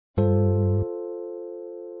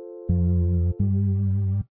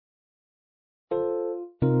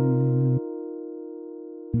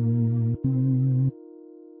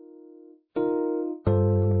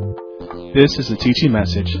This is a teaching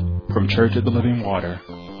message from Church of the Living Water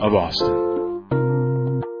of Austin.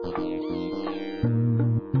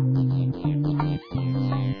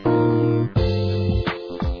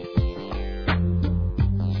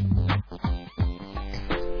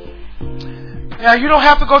 Now, you don't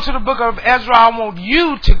have to go to the book of Ezra. I want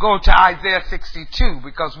you to go to Isaiah 62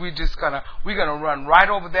 because we're gonna run right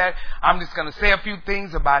over that. I'm just gonna say a few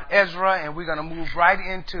things about Ezra, and we're gonna move right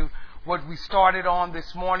into what we started on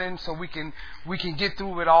this morning, so we can get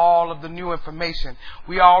through with all of the new information.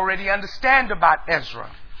 We already understand about Ezra.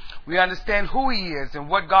 We understand who he is and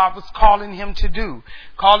what God was calling him to do,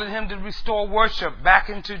 calling him to restore worship back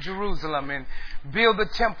into Jerusalem and build the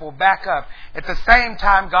temple back up. At the same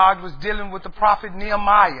time, God was dealing with the prophet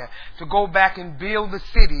Nehemiah to go back and build the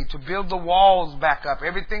city, to build the walls back up.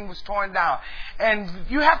 Everything was torn down. And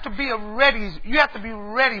you have to be ready. You have to be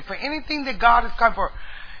ready for anything that God is coming for.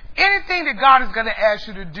 Anything that God is going to ask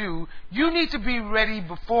you to do, you need to be ready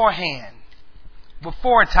beforehand,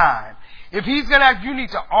 before time. If he's going to ask, you need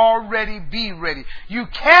to already be ready. You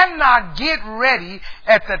cannot get ready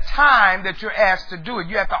at the time that you're asked to do it.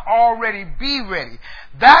 You have to already be ready.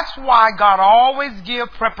 That's why God always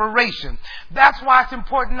gives preparation. That's why it's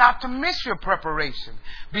important not to miss your preparation.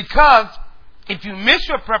 Because if you miss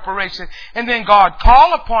your preparation and then God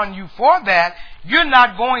call upon you for that, you're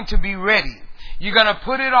not going to be ready. You're going to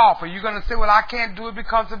put it off, or you're going to say, well, I can't do it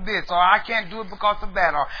because of this, or I can't do it because of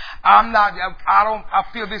that, or I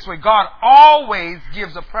feel this way. God always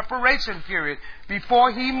gives a preparation period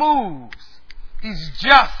before he moves. He's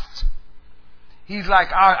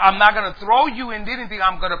like, I'm not going to throw you into anything.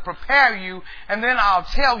 I'm going to prepare you, and then I'll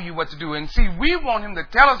tell you what to do. And see, we want him to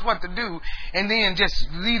tell us what to do, and then just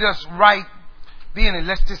lead us right then, and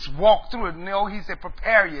let's just walk through it. No, he said,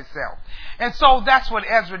 prepare yourself. And so that's what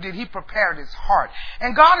Ezra did. He prepared his heart.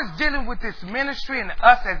 And God is dealing with this ministry and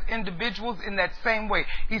us as individuals in that same way.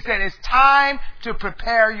 He said, it's time to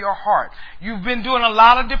prepare your heart. You've been doing a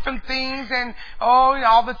lot of different things and,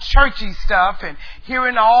 all the churchy stuff and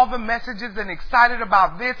hearing all the messages and excited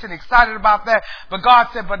about this and excited about that. But God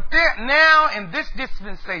said, now in this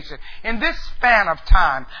dispensation, in this span of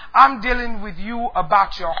time, I'm dealing with you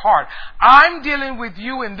about your heart. I'm dealing with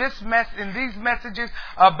you in these messages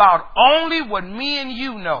about only what me and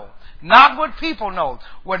you know, not what people know.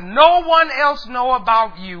 What no one else know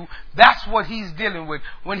about you, that's what he's dealing with.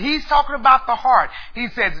 When he's talking about the heart, he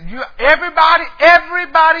says,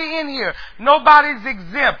 everybody in here, nobody's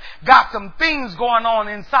exempt, got some things going on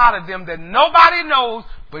inside of them that nobody knows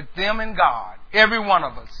but them and God. Every one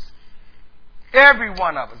of us. Every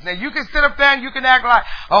one of us. Now, you can sit up there and you can act like,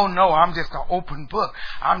 oh no, I'm just an open book.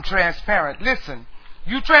 I'm transparent. Listen,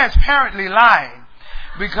 you transparently lying,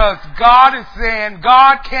 because God is saying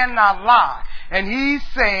God cannot lie. And he's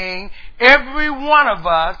saying every one of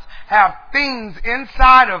us have things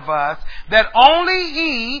inside of us that only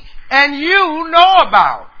he and you know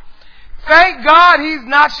about. Thank God he's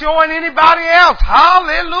not showing anybody else.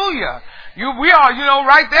 Hallelujah. We are,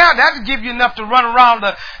 right there. That'll give you enough to run around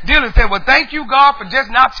the deal and say, well, thank you, God, for just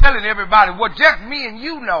not telling everybody what just me and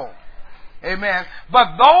you know. Amen.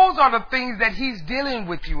 But those are the things that he's dealing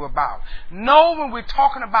with you about. Know when we're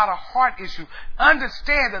talking about a heart issue,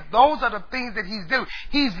 understand that those are the things that he's dealing with.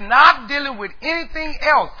 He's not dealing with anything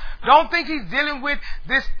else. Don't think he's dealing with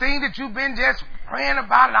this thing that you've been just praying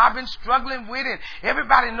about and I've been struggling with it.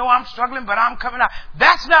 Everybody know I'm struggling, but I'm coming out.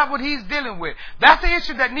 That's not what he's dealing with. That's the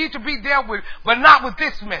issue that needs to be dealt with, but not with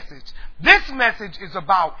this message. This message is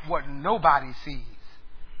about what nobody sees.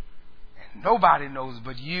 And nobody knows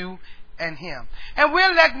but you and him. And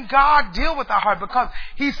we're letting God deal with our heart, because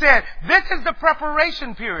he said, this is the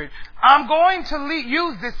preparation period. I'm going to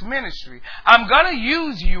use this ministry. I'm going to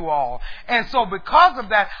use you all. And so because of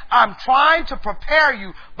that, I'm trying to prepare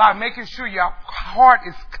you by making sure your heart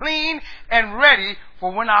is clean and ready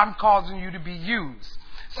for when I'm causing you to be used.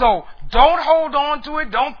 So don't hold on to it.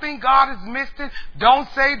 Don't think God has missed it. Don't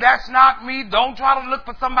say that's not me. Don't try to look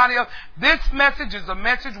for somebody else. This message is a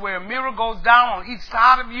message where a mirror goes down on each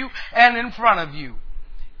side of you and in front of you.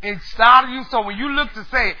 Inside of you. So when you look to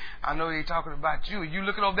say, I know they're talking about you, you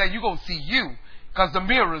looking over there, you're going to see you, because the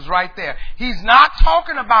mirror is right there. He's not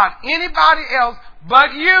talking about anybody else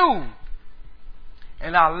but you.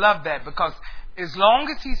 And I love that, because as long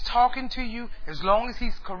as he's talking to you, as long as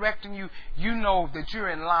he's correcting you, you know that you're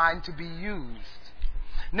in line to be used.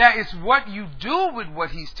 Now, it's what you do with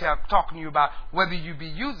what he's talking to you about, whether you be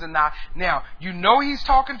used or not. Now, you know he's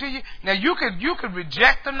talking to you. Now, you could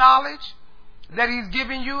reject the knowledge that he's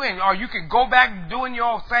giving you, or you could go back doing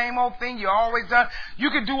your same old thing you always done.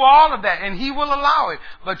 You could do all of that, and he will allow it.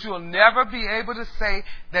 But you'll never be able to say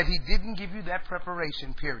that he didn't give you that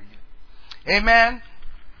preparation period. Amen.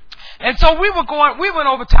 And so we went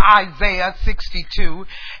over to Isaiah 62,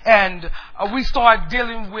 and we started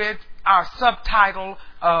dealing with our subtitle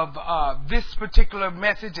of this particular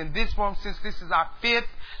message in this form, since this is our 5th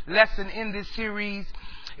lesson in this series.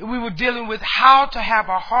 We were dealing with how to have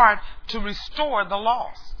a heart to restore the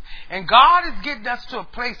lost. And God is getting us to a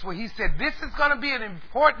place where He said this is going to be an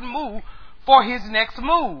important move for His next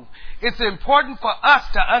move. It's important for us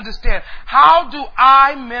to understand, how do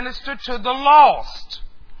I minister to the lost?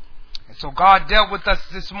 And so God dealt with us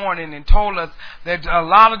this morning and told us that a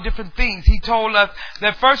lot of different things. He told us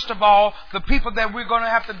that first of all, the people that we're going to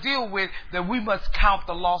have to deal with, that we must count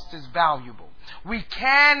the lost as valuable. We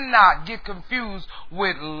cannot get confused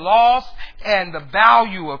with loss and the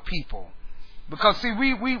value of people. Because see,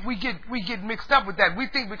 we get mixed up with that. We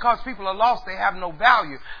think because people are lost, they have no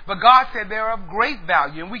value. But God said they're of great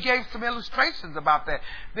value. And we gave some illustrations about that.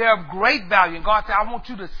 They're of great value. And God said, I want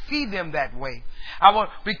you to see them that way.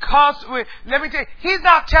 Let me tell you, He's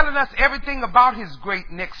not telling us everything about His great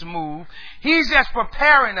next move. He's just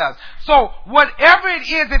preparing us. So whatever it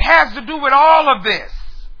is, it has to do with all of this.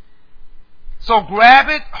 So grab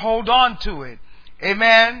it, hold on to it.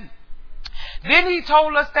 Amen. Then He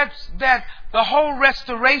told us that the whole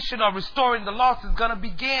restoration or restoring the lost is going to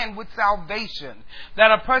begin with salvation.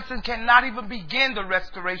 That a person cannot even begin the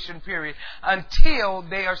restoration period until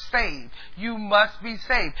they are saved. You must be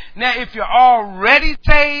saved. Now, if you're already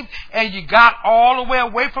saved and you got all the way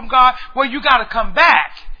away from God, well, you got to come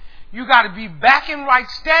back. You got to be back in right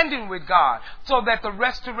standing with God so that the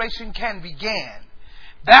restoration can begin.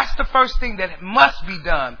 That's the first thing that must be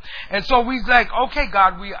done. And so we're like, okay,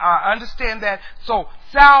 God, we understand that. So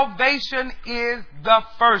salvation is the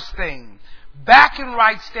first thing. Back in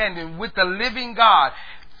right standing with the living God.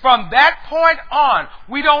 From that point on,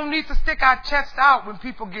 we don't need to stick our chest out when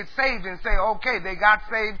people get saved and say, okay, they got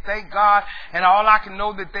saved, thank God, and all I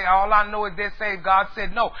know is they're saved. God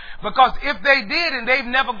said no. Because if they did and they've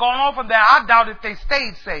never gone on from that, I doubt if they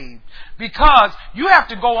stayed saved. Because you have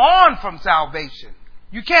to go on from salvation.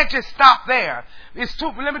 You can't just stop there.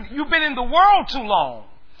 You've been in the world too long.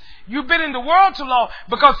 You've been in the world too long.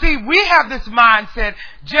 Because see, we have this mindset,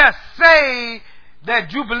 just say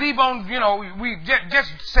that you believe on, we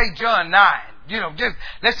just say John 9.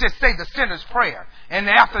 Let's just say the sinner's prayer. And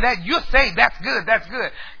after that, you're saved. That's good. That's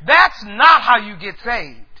good. That's not how you get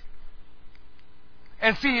saved.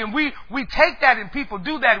 And see, and we take that and people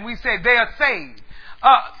do that and we say they are saved.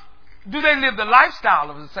 Do they live the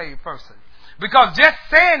lifestyle of a saved person? Because just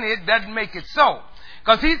saying it doesn't make it so.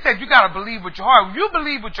 Because He said you got to believe with your heart. When you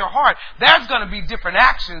believe with your heart, there's going to be different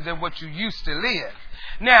actions than what you used to live.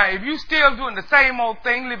 Now, if you still doing the same old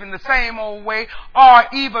thing, living the same old way, or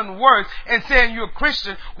even worse, and saying you're a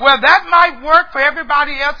Christian, well, that might work for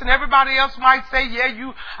everybody else, and everybody else might say,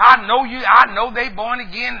 yeah, I know they born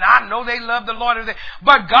again, and I know they love the Lord.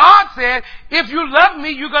 But God said, if you love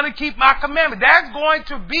me, you're going to keep my commandment. That's going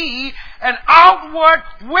to be an outward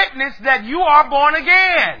witness that you are born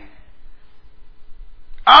again.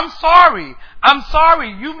 I'm sorry.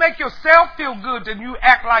 You make yourself feel good and you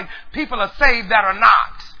act like people are saved that are not.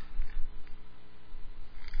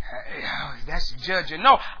 That's judging.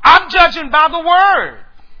 No, I'm judging by the Word.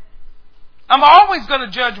 I'm always going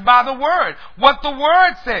to judge by the Word. What the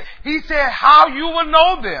Word said. He said how you will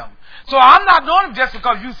know them. So I'm not doing it just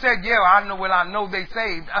because you said, yeah, I know they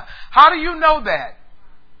saved. How do you know that?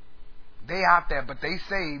 They out there, but they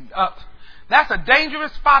saved up. That's a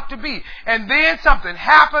dangerous spot to be. And then something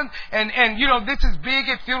happens, and this is big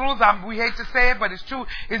at funerals. We hate to say it, but it's true.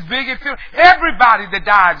 It's big at funerals. Everybody that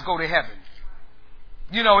dies go to heaven.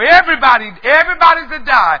 Everybody that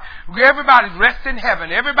died, everybody's rest in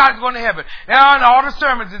heaven. Everybody's going to heaven. And all the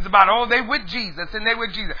sermons is about, they with Jesus and they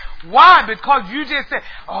with Jesus. Why? Because you just said,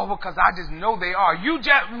 because I just know they are. You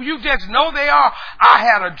just know they are. I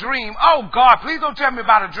had a dream. Oh God, please don't tell me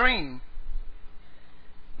about a dream.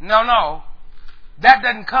 No. That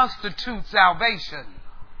doesn't constitute salvation.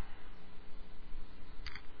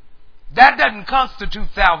 That doesn't constitute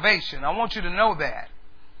salvation. I want you to know that.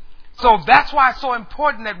 So that's why it's so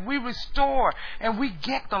important that we restore and we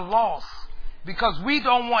get the lost. Because we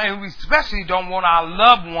don't want, and we especially don't want our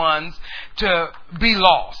loved ones to be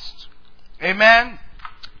lost. Amen?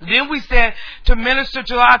 Then we said to minister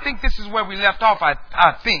to, I think this is where we left off, I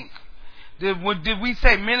think. Did we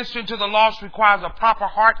say ministering to the lost requires a proper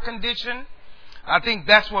heart condition? I think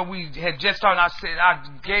that's what we had just started. I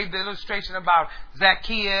gave the illustration about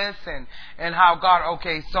Zacchaeus and how God,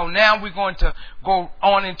 okay, so now we're going to go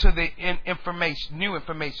on into the new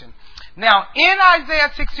information. Now, in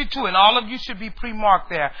Isaiah 62, and all of you should be pre-marked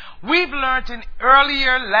there, we've learned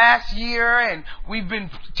earlier last year, and we've been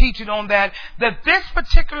teaching on that this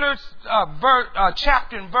particular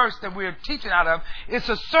chapter and verse that we're teaching out of is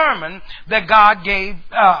a sermon that God gave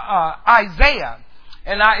Isaiah.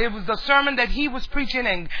 And it was a sermon that he was preaching,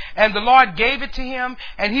 and the Lord gave it to him,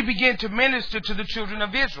 and he began to minister to the children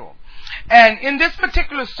of Israel. And in this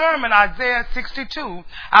particular sermon, Isaiah 62,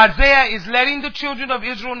 Isaiah is letting the children of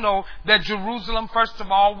Israel know that Jerusalem, first of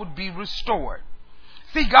all, would be restored.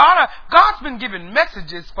 See, God's been giving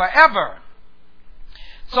messages forever.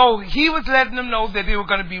 So he was letting them know that they were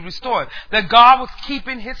going to be restored, that God was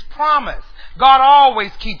keeping his promise. God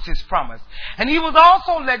always keeps his promise. And he was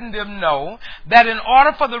also letting them know that in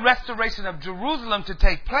order for the restoration of Jerusalem to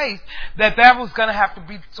take place, that there was going to have to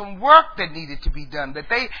be some work that needed to be done,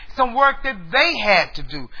 some work that they had to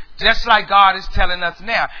do, just like God is telling us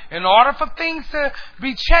now. In order for things to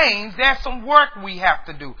be changed, there's some work we have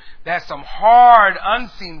to do. There's some hard,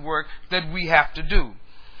 unseen work that we have to do.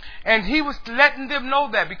 And he was letting them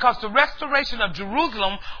know that because the restoration of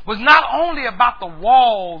Jerusalem was not only about the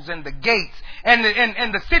walls and the gates, and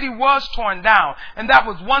the city was torn down, and that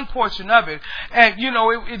was one portion of it. And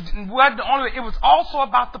it wasn't only, it was also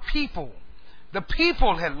about the people. The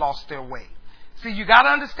people had lost their way. See, you got to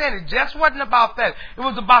understand, it just wasn't about that. It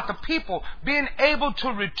was about the people being able to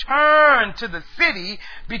return to the city,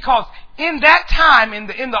 because in that time, in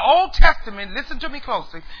the Old Testament, listen to me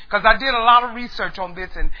closely, because I did a lot of research on this,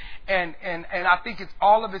 and I think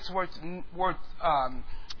all of it's worth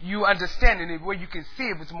you understanding it, where you can see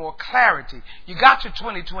it with more clarity. You got your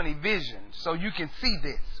 20/20 vision, so you can see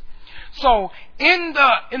this. So in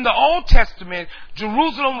the Old Testament,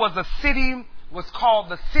 Jerusalem was called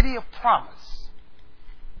the city of promise.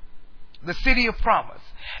 The city of promise.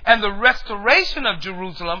 And the restoration of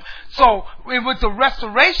Jerusalem, so with the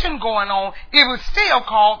restoration going on, it was still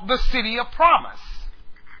called the city of promise.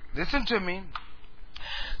 Listen to me.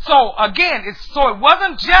 So again, it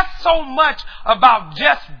wasn't just so much about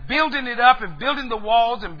just building it up and building the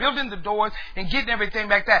walls and building the doors and getting everything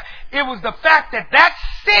like that. It was the fact that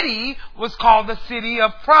city was called the city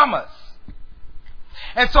of promise.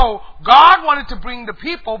 And so God wanted to bring the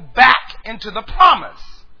people back into the promise.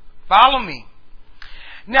 Follow me.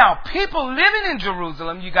 Now, people living in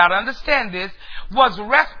Jerusalem, you got to understand this, was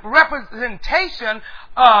representation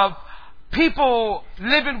of people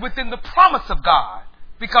living within the promise of God,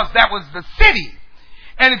 because that was the city.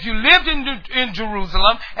 And if you lived in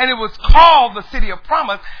Jerusalem and it was called the city of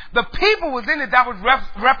promise, the people within it, that was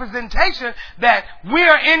representation that we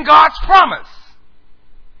are in God's promise.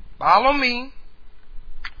 Follow me.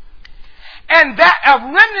 And that a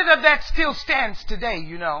remnant of that still stands today,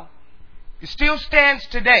 It still stands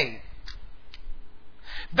today.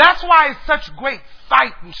 That's why it's such great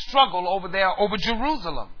fight and struggle over there, over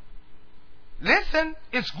Jerusalem. Listen,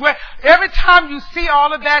 it's great. Every time you see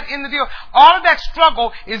all of that in the deal, all of that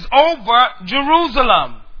struggle is over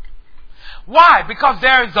Jerusalem. Why? Because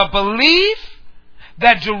there is a belief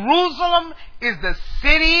that Jerusalem is the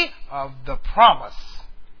city of the promise.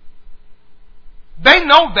 They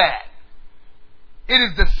know that. It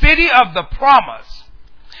is the city of the promise.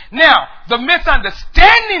 Now, the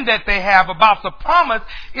misunderstanding that they have about the promise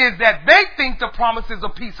is that they think the promise is a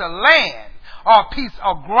piece of land or a piece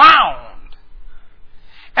of ground.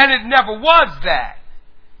 And it never was that.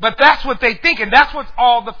 But that's what they think, and that's what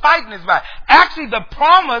all the fighting is about. Actually, the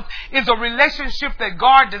promise is a relationship that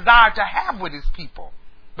God desired to have with his people.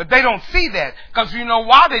 But they don't see that, because you know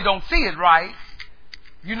why they don't see it, right?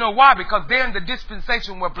 You know why? Because they're in the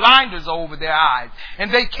dispensation where blinders are over their eyes,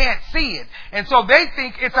 and they can't see it. And so they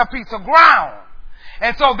think it's a piece of ground.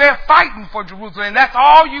 And so they're fighting for Jerusalem, and that's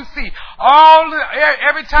all you see.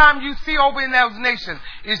 Every time you see over in those nations,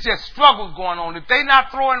 it's just struggles going on. If they're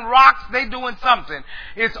not throwing rocks, they're doing something.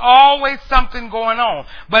 It's always something going on.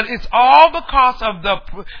 But it's all because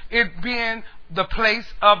of it being the place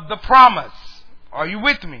of the promise. Are you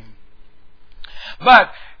with me?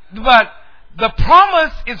 But the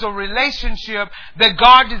promise is a relationship that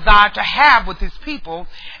God desired to have with his people,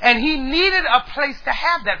 and he needed a place to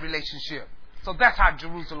have that relationship. So that's how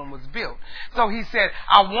Jerusalem was built. So he said,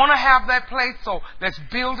 I want to have that place, so let's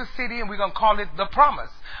build a city, and we're going to call it the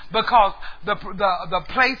promise. Because the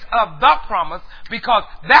place of the promise, because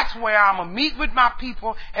that's where I'm going to meet with my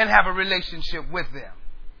people and have a relationship with them.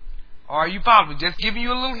 Are you following? Just giving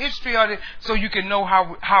you a little history of it so you can know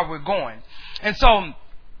how we're going. And so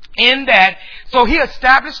in that, so he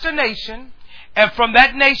established a nation, And from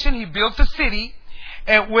that nation, he built a city,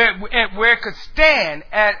 and where it could stand.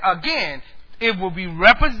 And again, it will be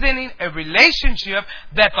representing a relationship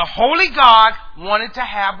that the Holy God wanted to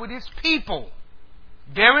have with His people.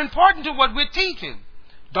 Very important to what we're teaching.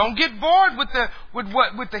 Don't get bored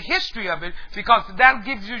with the history of it, because that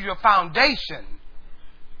gives you your foundation.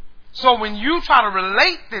 So when you try to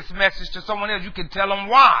relate this message to someone else, you can tell them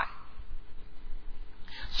why.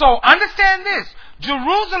 So understand this.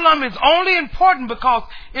 Jerusalem is only important because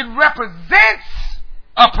it represents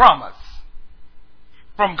a promise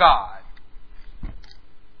from God.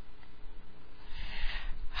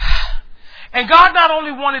 And God not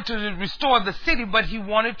only wanted to restore the city, but He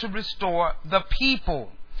wanted to restore the people.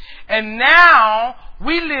 And now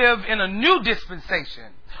we live in a new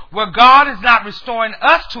dispensation where God is not restoring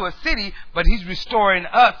us to a city, but He's restoring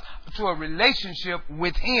us to a relationship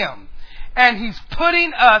with Him. And He's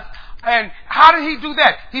putting us, and how did He do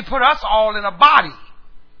that? He put us all in a body.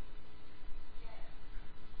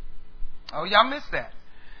 Oh, y'all missed that.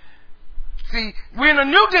 See, we're in a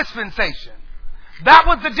new dispensation. That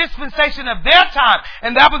was the dispensation of their time,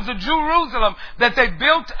 and that was the Jerusalem that they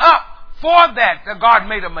built up for that. God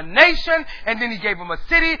made them a nation, and then He gave them a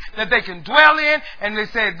city that they can dwell in, and they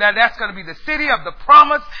said that that's going to be the city of the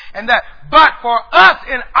promise. And that, but for us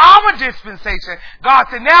in our dispensation, God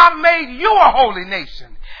said, now I've made you a holy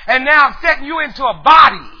nation, and now I'm setting you into a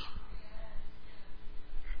body.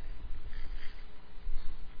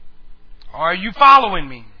 Are you following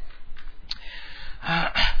me?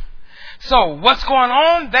 So what's going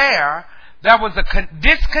on there? There was a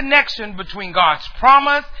disconnection between God's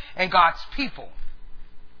promise and God's people.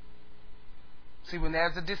 See, when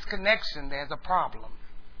there's a disconnection, there's a problem.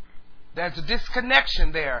 There's a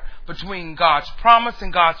disconnection there between God's promise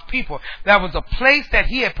and God's people. There was a place that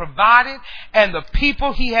He had provided and the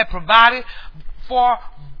people He had provided for,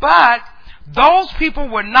 but those people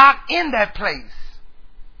were not in that place.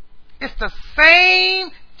 It's the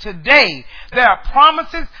same today. There are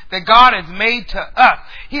promises that God has made to us.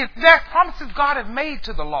 There are promises God has made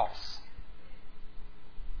to the lost.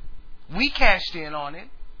 We cashed in on it.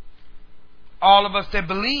 All of us that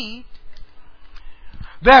believed.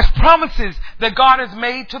 There's promises that God has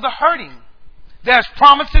made to the hurting. There's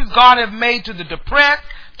promises God has made to the depressed,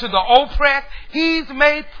 to the oppressed. He's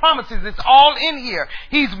made promises. It's all in here.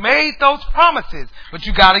 He's made those promises, but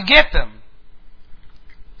you got to get them.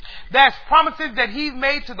 There's promises that He's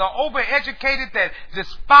made to the overeducated that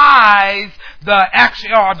despise the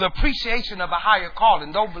action or the appreciation of a higher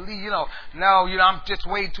calling. Don't believe, I'm just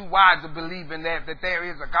way too wise to believe in that there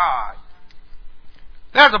is a God.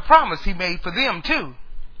 There's a promise He made for them too.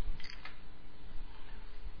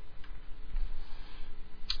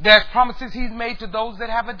 There's promises He's made to those that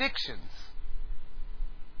have addictions.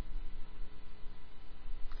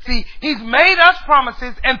 See, He's made us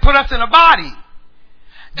promises and put us in a body.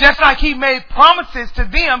 Just like He made promises to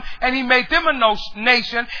them, and He made them a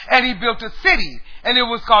nation, and He built a city, and it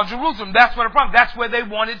was called Jerusalem. That's where the promise. That's where they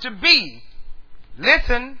wanted to be.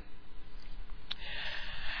 Listen,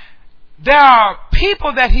 there are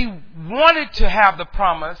people that He wanted to have the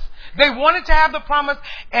promise. They wanted to have the promise,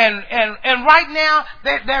 and right now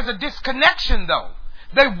there's a disconnection though.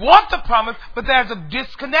 They want the promise, but there's a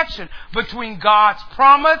disconnection between God's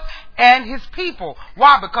promise and His people.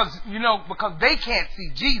 Why? Because they can't see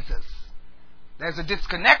Jesus. There's a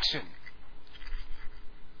disconnection.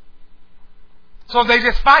 So they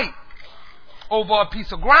just fight over a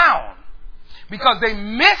piece of ground. Because they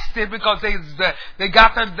missed it, because they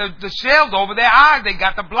got the shells over their eyes, they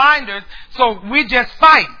got the blinders, so we just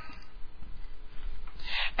fight.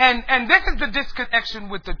 And this is the disconnection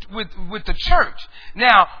with the church.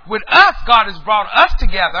 Now, with us, God has brought us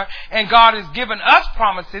together, and God has given us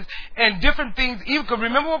promises and different things. Even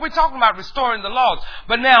remember what we're talking about, restoring the laws.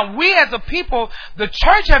 But now we as a people, the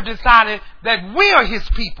church have decided that we are His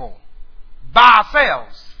people by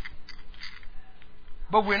ourselves.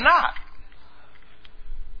 But we're not.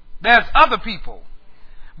 There's other people.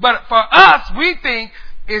 But for us, we think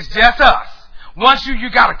it's just us. Once you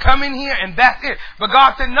got to come in here and that's it. But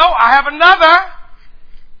God said, no, I have another.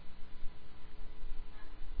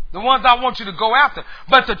 The ones I want you to go after.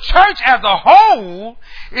 But the church as a whole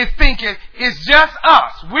is thinking it's just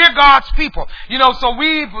us. We're God's people. So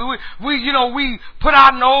we put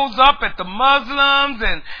our nose up at the Muslims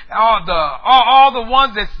and all the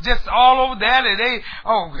ones that's just all over there. And they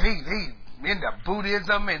into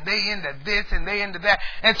Buddhism, and they into this and they into that.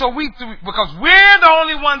 And so because we're the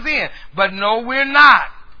only ones in. But no, we're not.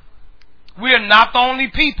 We're not the only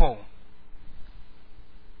people.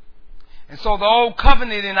 And so the old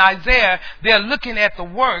covenant in Isaiah, they're looking at the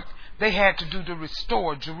work they had to do to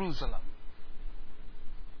restore Jerusalem.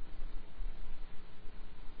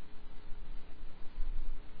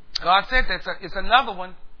 God said it's another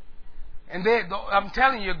one. And I'm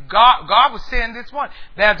telling you, God was saying this one.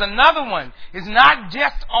 There's another one. It's not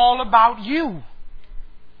just all about you.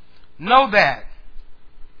 Know that.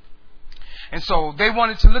 And so they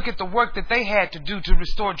wanted to look at the work that they had to do to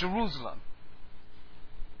restore Jerusalem.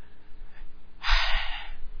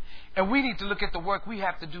 And we need to look at the work we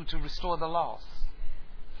have to do to restore the lost.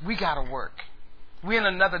 We got to work. We're in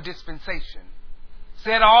another dispensation.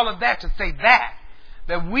 Said all of that to say that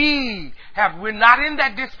we're not in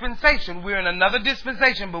that dispensation. We're in another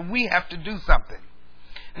dispensation, but we have to do something.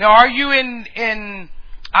 Now, are you in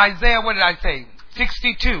Isaiah, what did I say?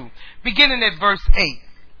 62, beginning at verse 8.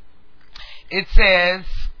 It says,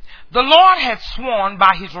 "The Lord hath sworn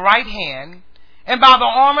by his right hand, and by the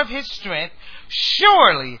arm of his strength,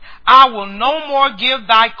 surely I will no more give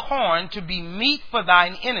thy corn to be meat for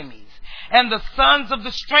thine enemies, and the sons of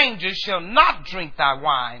the strangers shall not drink thy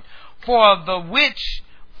wine, for the which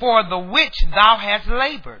thou hast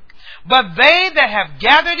labored. But they that have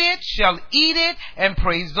gathered it shall eat it and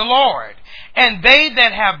praise the Lord. And they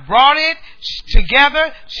that have brought it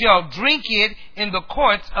together shall drink it in the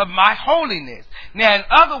courts of my holiness." Now, in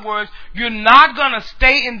other words, you're not going to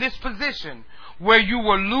stay in this position where that you're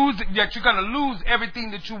going to lose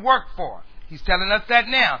everything that you work for. He's telling us that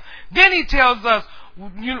now. Then he tells us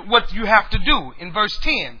what you have to do in verse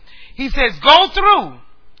 10. He says, Go through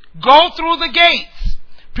the gates,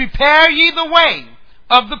 prepare ye the way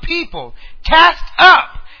of the people, cast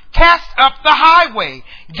up the highway,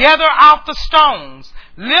 gather out the stones,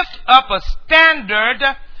 lift up a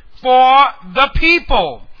standard for the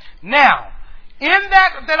people. Now, in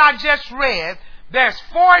that I just read, there's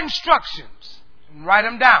 4 instructions. Write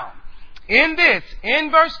them down. In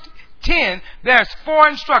verse 10, there's 4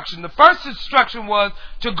 instructions. The first instruction was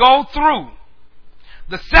to go through.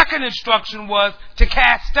 The second instruction was to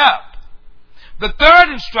cast up. The third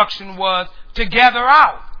instruction was to gather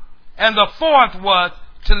out. And the fourth was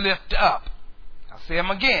to lift up. I'll say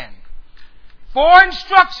them again. 4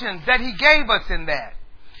 instructions that he gave us in that.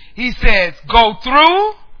 He says, go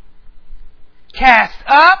through, cast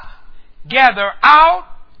up, gather out,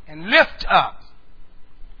 and lift up.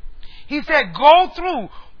 He said, go through.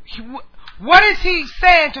 What is he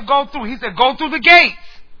saying to go through? He said, go through the gates,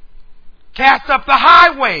 cast up the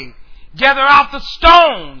highway, gather out the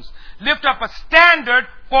stones, lift up a standard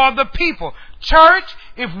for the people. Church,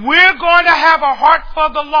 if we're going to have a heart for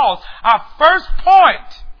the lost, our first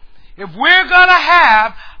point, if we're going to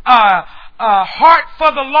have a heart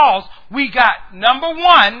for the lost, we got, number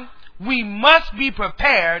 1, we must be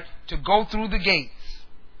prepared to go through the gates.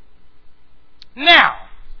 Now,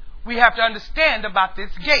 we have to understand about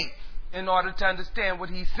this gate in order to understand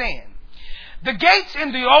what he's saying. The gates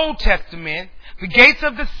in the Old Testament, the gates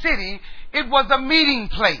of the city, it was a meeting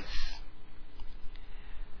place.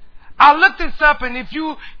 I looked this up, and if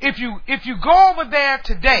you go over there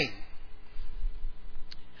today,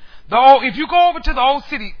 if you go over to the old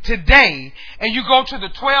city today and you go to the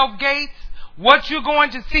 12 gates, what you're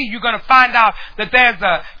going to see, you're going to find out that there's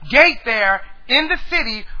a gate there in the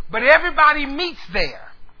city, but everybody meets there.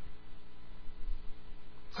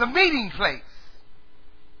 It's a meeting place.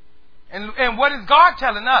 And what is God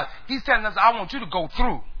telling us? He's telling us, I want you to go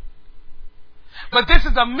through. But this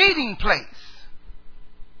is a meeting place.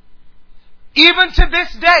 Even to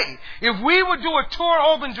this day, if we would do a tour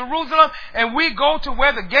over in Jerusalem and we go to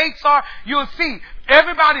where the gates are, you'll see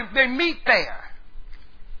everybody, they meet there.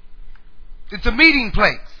 It's a meeting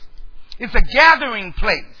place. It's a gathering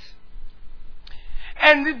place.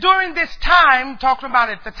 And during this time, talking about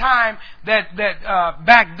at the time that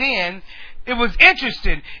back then, it was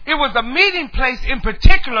interesting. It was a meeting place in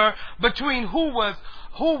particular between who was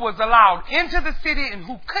allowed into the city and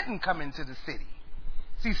who couldn't come into the city.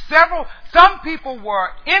 See, some people were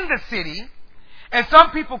in the city and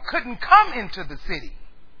some people couldn't come into the city.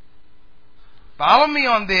 Follow me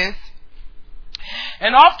on this.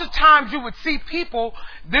 And oftentimes you would see people,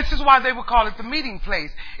 this is why they would call it the meeting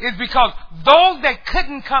place, is because those that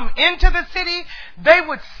couldn't come into the city, they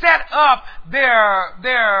would set up their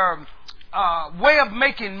way of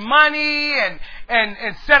making money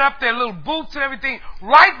and set up their little booths and everything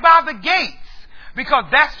right by the gates. Because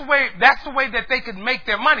that's the way that they could make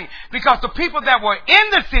their money. Because the people that were in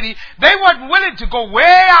the city, they weren't willing to go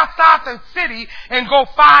way outside the city and go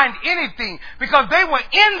find anything. Because they were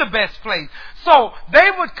in the best place. So they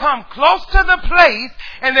would come close to the place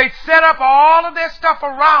and they'd set up all of their stuff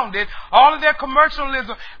around it, all of their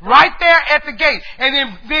commercialism right there at the gate. And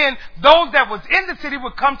then those that was in the city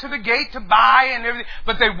would come to the gate to buy and everything.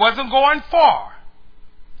 But they wasn't going far.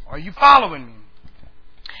 Are you following me?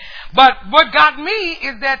 But what got me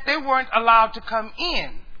is that they weren't allowed to come in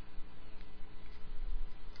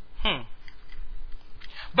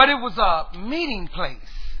but it was a meeting place.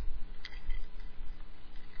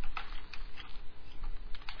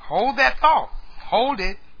 Hold that thought. Hold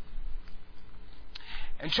it.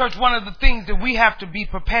 And church, one of the things that we have to be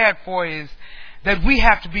prepared for is that we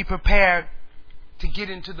have to be prepared to get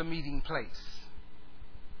into the meeting place.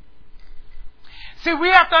 See, we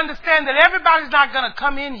have to understand that everybody's not going to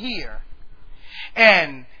come in here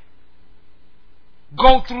and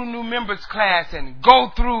go through new members class and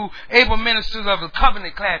go through able ministers of the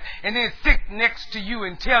covenant class and then sit next to you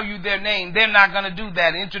and tell you their name. They're not going to do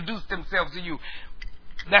that, introduce themselves to you.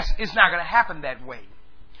 It's not going to happen that way.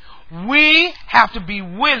 We have to be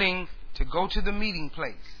willing to go to the meeting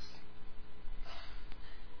place.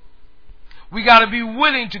 We got to be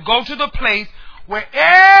willing to go to the place where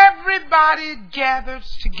everybody gathers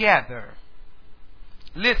together.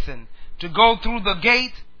 Listen, to go through the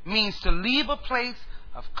gate means to leave a place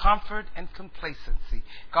of comfort and complacency.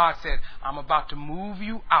 God said, I'm about to move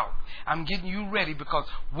you out. I'm getting you ready because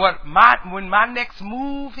when my next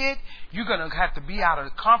move hit, you're going to have to be out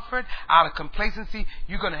of comfort, out of complacency.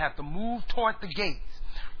 You're going to have to move toward the gates.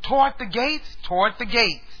 Toward the gates, toward the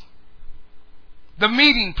gates. The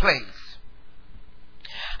meeting place.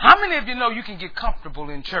 How many of you know you can get comfortable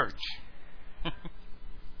in church?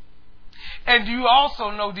 And you also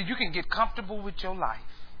know that you can get comfortable with your life.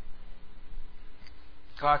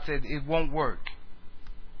 God said it won't work.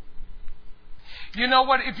 You know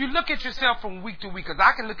what? If you look at yourself from week to week, because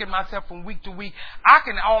I can look at myself from week to week, I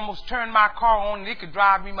can almost turn my car on and it can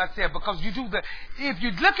drive me myself. Because if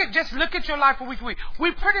you just look at your life from week to week,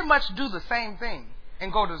 we pretty much do the same thing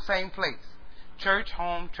and go to the same place. Church,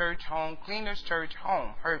 home, cleaners, church,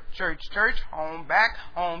 home, church, home, back,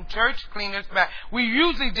 home, church, cleaners, back. We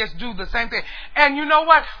usually just do the same thing. And you know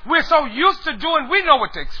what? We're so used to doing, we know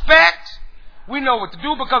what to expect. We know what to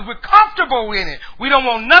do because we're comfortable in it. We don't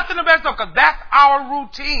want nothing about it because that's our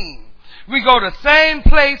routine. We go to the same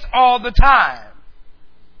place all the time.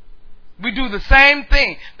 We do the same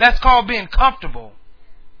thing. That's called being comfortable.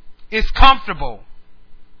 It's comfortable.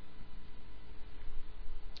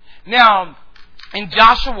 Now, in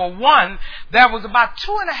Joshua 1, there was about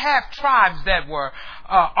 2.5 tribes that were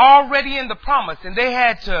already in the promise, and they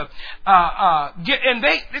had to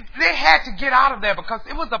they had to get out of there because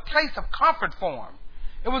it was a place of comfort for them.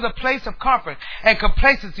 It was a place of comfort and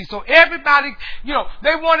complacency. So everybody,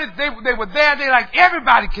 they were there. They're like,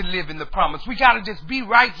 everybody can live in the promise. We got to just be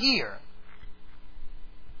right here.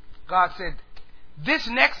 God said, this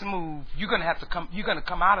next move, you're going to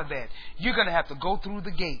come out of that. You're going to have to go through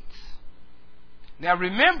the gates. Now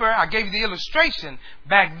remember, I gave you the illustration.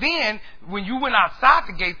 Back then, when you went outside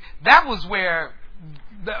the gate, that was where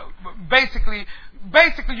basically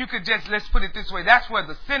you could just, let's put it this way, that's where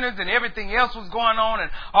the sinners and everything else was going on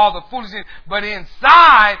and all the foolishness. But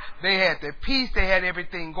inside, they had their peace, they had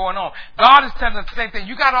everything going on. God is telling us the same thing.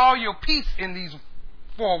 You got all your peace in these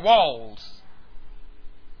 4 walls.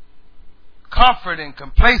 Comfort and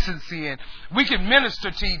complacency, and we can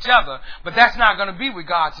minister to each other, but that's not going to be with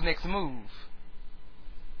God's next move.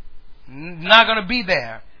 Not going to be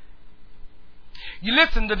there. You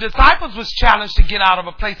listen, the disciples was challenged to get out of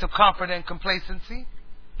a place of comfort and complacency.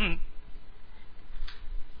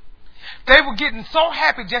 They were getting so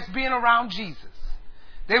happy just being around Jesus.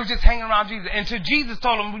 They were just hanging around Jesus. Until Jesus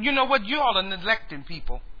told them, you know what, you all are neglecting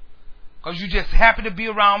people. Because you're just happy to be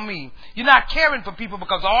around me. You're not caring for people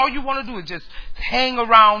because all you want to do is just hang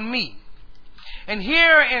around me. And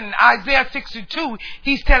here in Isaiah 62,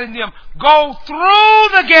 he's telling them, go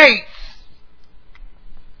through the gates.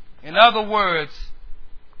 In other words,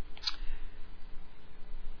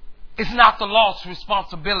 it's not the Lord's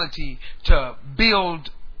responsibility to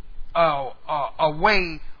build a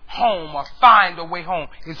way home or find a way home.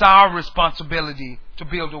 It's our responsibility to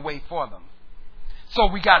build a way for them. So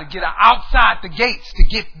we got to get outside the gates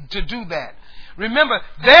to do that. Remember,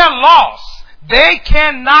 they're lost. They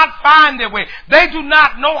cannot find their way. They do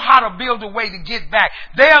not know how to build a way to get back.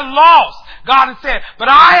 They are lost. God has said, but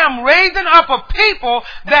I am raising up a people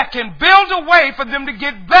that can build a way for them to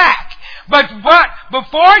get back. But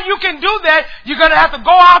before you can do that, you're going to have to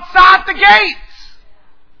go outside the gates.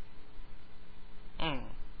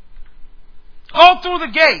 Go through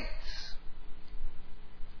the gates.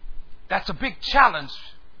 That's a big challenge.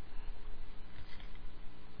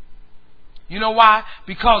 You know why?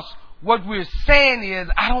 Because what we're saying is,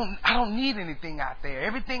 I don't need anything out there.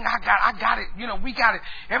 Everything I got it. We got it.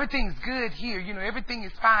 Everything's good here. Everything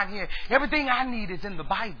is fine here. Everything I need is in the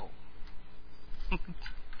Bible.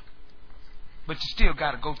 But you still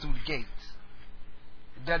got to go through the gates.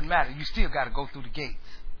 It doesn't matter. You still got to go through the gates.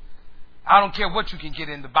 I don't care what you can get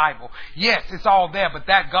in the Bible. Yes, it's all there, but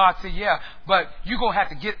that God said, yeah, but you're going to have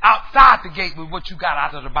to get outside the gate with what you got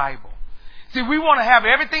out of the Bible. See, we want to have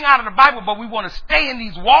everything out of the Bible, but we want to stay in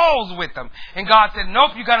these walls with them. And God said,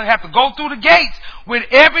 nope, you're going to have to go through the gates with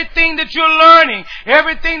everything that you're learning,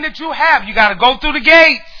 everything that you have. You got to go through the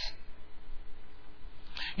gates.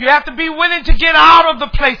 You have to be willing to get out of the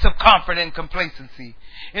place of comfort and complacency.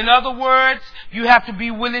 In other words, you have to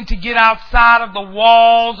be willing to get outside of the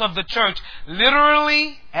walls of the church,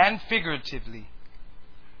 literally and figuratively.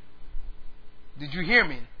 Did you hear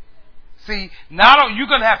me? See, you're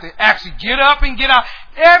going to have to actually get up and get out.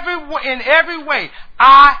 In every way,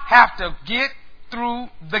 I have to get through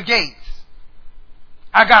the gates.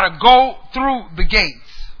 I got to go through the gates.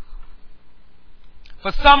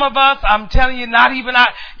 For some of us, I'm telling you,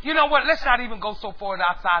 you know what, let's not even go so far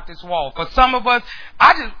outside this wall. For some of us,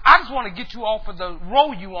 I just want to get you off of the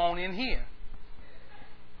row you on in here.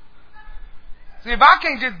 See, if I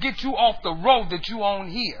can't just get you off the road that you own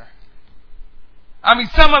here. I mean,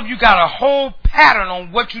 some of you got a whole pattern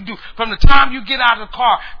on what you do. From the time you get out of the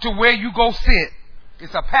car to where you go sit.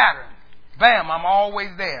 It's a pattern. Bam, I'm always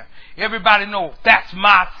there. Everybody knows that's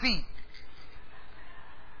my seat.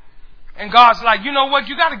 And God's like, you know what?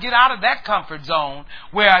 You got to get out of that comfort zone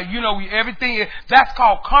where, everything, that's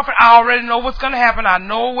called comfort. I already know what's going to happen. I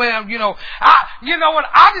know where, if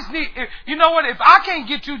I can't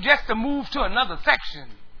get you just to move to another section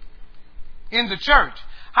in the church,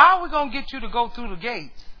 how are we going to get you to go through the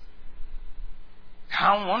gates?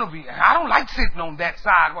 I don't like sitting on that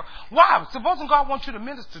side. Why? Supposing God wants you to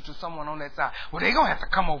minister to someone on that side. Well, they're going to have to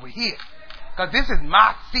come over here because this is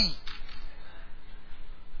my seat.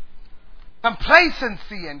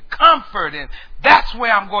 Complacency and comfort, and that's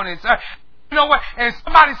where I'm going to. You know what? And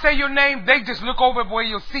somebody say your name, they just look over where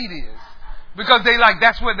your seat is because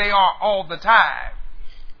that's where they are all the time.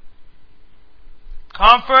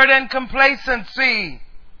 Comfort and complacency.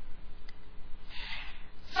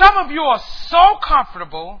 Some of you are so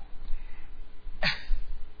comfortable,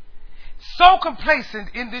 so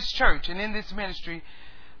complacent in this church and in this ministry,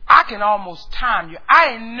 I can almost time you.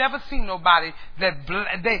 I ain't never seen nobody that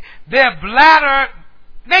their bladder,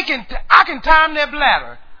 I can time their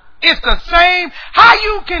bladder. It's the same. How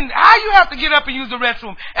you have to get up and use the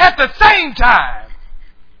restroom at the same time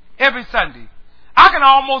every Sunday? I can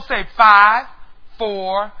almost say 5,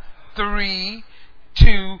 4, 3,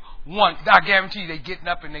 2, 1. I guarantee you they're getting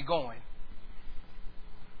up and they're going.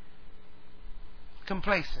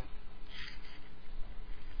 Complacent.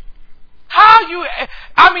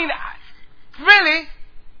 Really,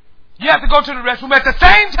 you have to go to the restroom at the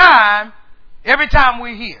same time every time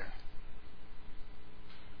we're here.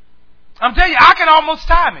 I'm telling you, I can almost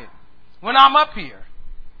time it when I'm up here.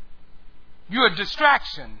 You're a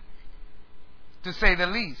distraction, to say the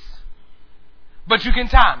least. But you can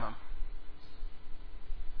time them.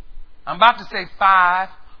 I'm about to say 5,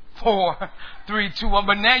 4, 3, 2, 1,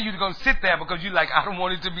 but now you're going to sit there because you're like, I don't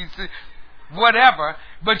want it to be whatever,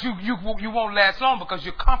 but you won't last long because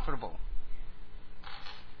you're comfortable.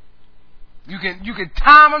 You can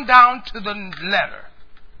time them down to the letter.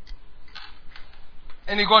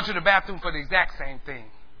 And you go to the bathroom for the exact same thing.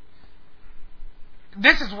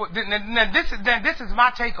 This is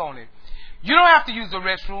my take on it. You don't have to use the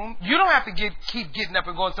restroom. You don't have to keep getting up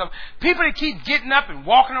and going something. People that keep getting up and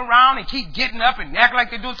walking around and keep getting up and act like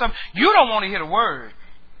they're doing something, you don't want to hear the word.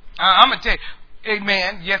 I'm going to tell you,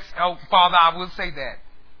 amen. Yes, oh, Father, I will say that.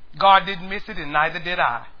 God didn't miss it and neither did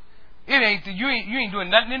I. You ain't doing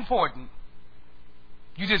nothing important.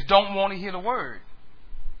 You just don't want to hear the word.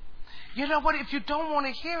 You know what? If you don't want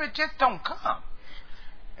to hear it, just don't come.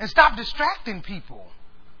 And stop distracting people.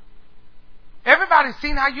 Everybody's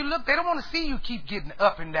seen how you look. They don't want to see you keep getting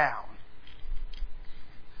up and down.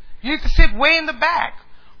 You need to sit way in the back.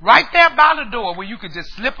 Right there by the door where you could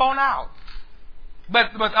just slip on out.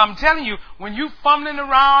 But I'm telling you, when you fumbling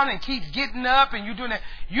around and keep getting up and you doing that,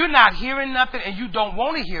 you're not hearing nothing and you don't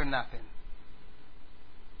want to hear nothing.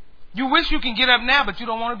 You wish you can get up now, but you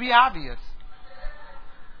don't want to be obvious.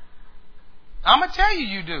 I'm going to tell you,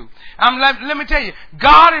 you do. Let me tell you,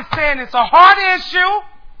 God is saying it's a heart issue.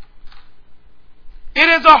 It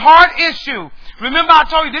is a heart issue. Remember I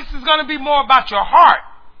told you this is going to be more about your heart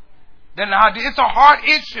than the heart. It's a heart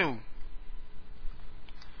issue.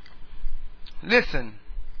 Listen,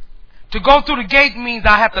 to go through the gate means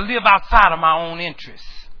I have to live outside of my own interests.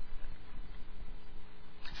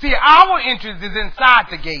 See, our interest is inside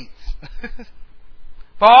the gates.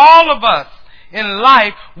 For all of us in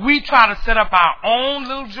life, we try to set up our own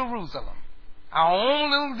little Jerusalem. Our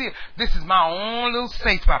own little deal. This is my own little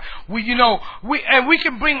safe spot. We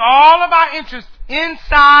can bring all of our interests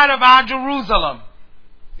inside of our Jerusalem.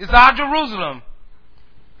 It's our Jerusalem.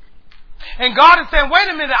 And God is saying, wait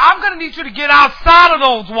a minute, I'm going to need you to get outside of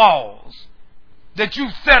those walls that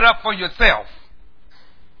you've set up for yourself.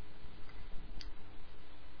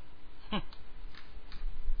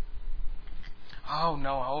 Oh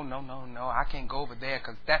no, I can't go over there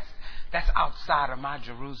because that's outside of my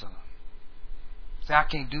Jerusalem. See, I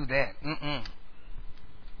can't do that.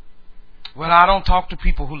 Well, I don't talk to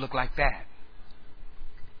people who look like that.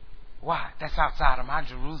 Why? That's outside of my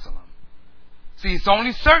Jerusalem. See, it's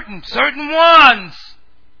only certain ones.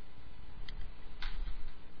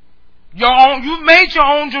 You've made your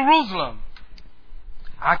own Jerusalem.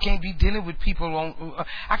 I can't be dealing with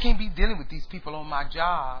I can't be dealing with these people on my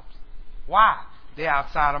jobs. Why? They're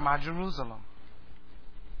outside of my Jerusalem.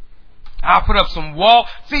 I'll put up some walls.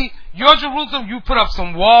 See, your Jerusalem, you put up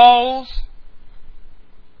some walls,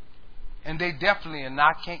 and they definitely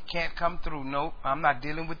can't come through. No, I'm not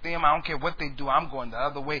dealing with them. I don't care what they do. I'm going the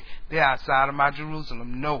other way. They're outside of my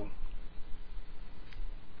Jerusalem. No.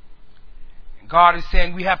 And God is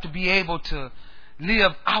saying we have to be able to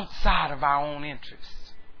live outside of our own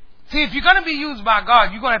interests. See, if you're going to be used by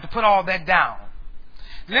God, you're going to have to put all that down.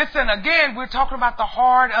 Listen, again, we're talking about the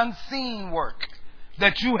hard, unseen work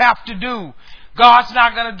that you have to do. God's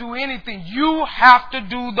not going to do anything. You have to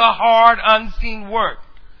do the hard, unseen work.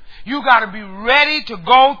 You got to be ready to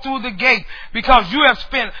go through the gate because you have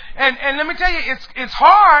spent, and let me tell you, it's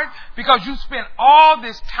hard because you spent all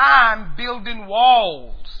this time building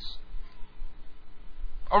walls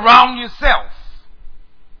around yourself.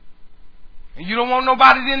 And you don't want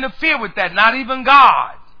nobody to interfere with that, not even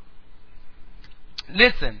God.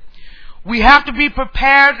 Listen, we have to be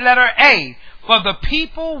prepared, letter A, for the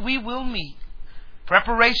people we will meet.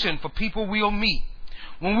 Preparation for people we'll meet.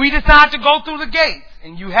 When we decide to go through the gates,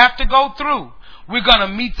 and you have to go through, we're going to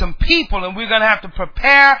meet some people, and we're going to have to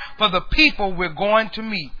prepare for the people we're going to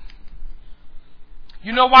meet.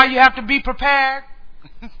 You know why you have to be prepared?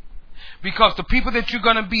 Because the people that you're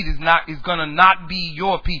going to meet is going to not be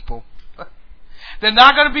your people. They're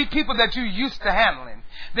not going to be people that you're used to handling.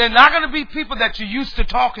 They're not going to be people that you're used to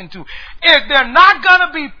talking to. They're not going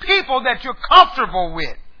to be people that you're comfortable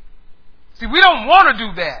with. See, we don't want to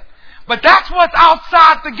do that. But that's what's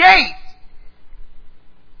outside the gate.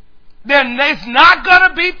 It's not going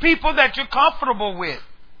to be people that you're comfortable with.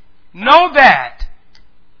 Know that.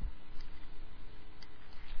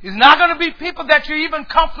 It's not going to be people that you're even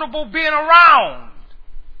comfortable being around.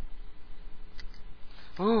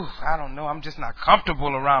 Ooh, I don't know. I'm just not comfortable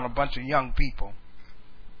around a bunch of young people.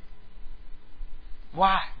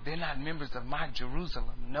 Why? They're not members of my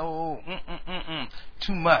Jerusalem. No.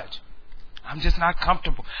 Too much. I'm just not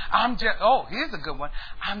comfortable. Here's a good one.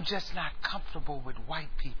 I'm just not comfortable with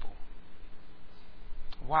white people.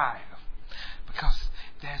 Why? Because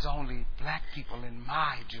there's only black people in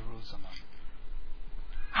my Jerusalem.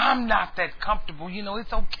 I'm not that comfortable. You know,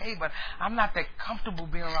 it's okay, but I'm not that comfortable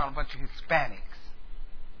being around a bunch of Hispanics.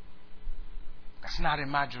 That's not in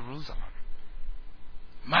my Jerusalem.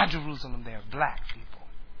 My Jerusalem, they're black people.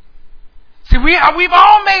 See, we've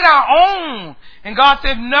all made our own. And God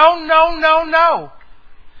said, no.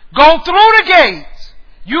 Go through the gates.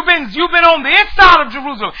 You've been on the inside of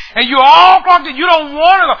Jerusalem. And you're all clogged in. You don't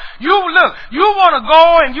want to go. You want to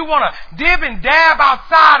go and you want to dib and dab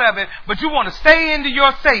outside of it, but you want to stay into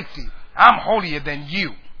your safety. I'm holier than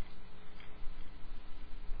you.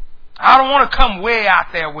 I don't want to come way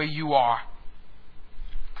out there where you are.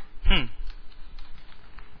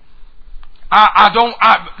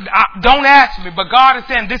 Don't ask me, but God is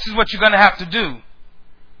saying this is what you're going to have to do.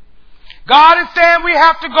 God is saying we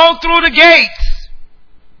have to go through the gates.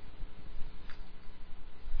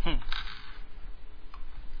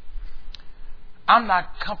 I'm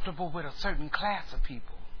not comfortable with a certain class of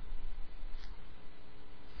people.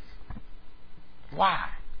 Why?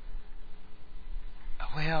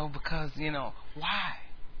 Well, because, why?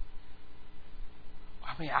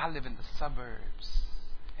 I mean, I live in the suburbs,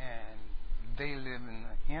 and they live in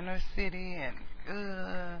the inner city, and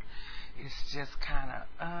it's just kind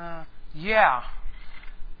of, yeah.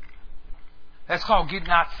 That's called getting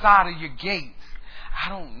outside of your gates. I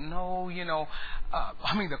don't know,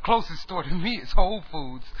 the closest store to me is Whole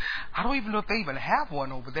Foods. I don't even know if they even have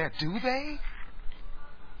one over there, do they?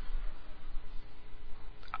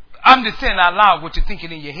 I'm just saying out loud what you're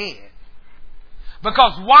thinking in your head.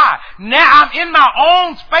 Because why? Now I'm in my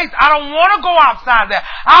own space. I don't want to go outside there.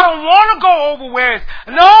 I don't want to go over where it's...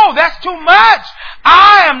 No, that's too much.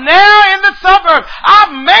 I am now in the suburbs.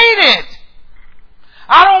 I've made it.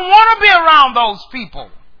 I don't want to be around those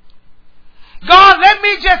people. God, let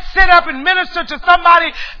me just sit up and minister to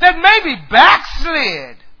somebody that may be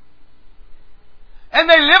backslid. And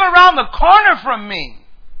they live around the corner from me.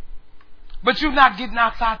 But you're not getting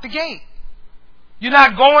outside the gate. You're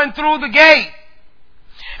not going through the gate.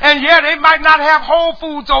 And yeah, they might not have Whole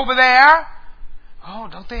Foods over there. Oh,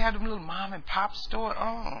 don't they have them little mom and pop store?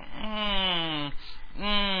 Oh,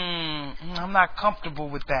 I'm not comfortable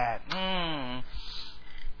with that.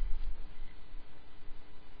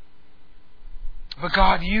 But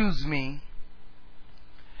God used me.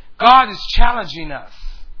 God is challenging us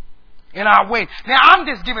in our way. Now, I'm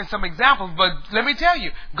just giving some examples, but let me tell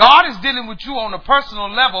you, God is dealing with you on a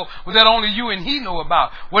personal level that only you and He know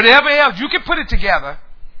about. Whatever else, you can put it together.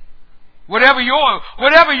 Whatever your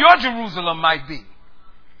Jerusalem might be.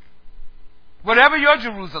 Whatever your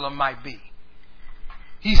Jerusalem might be.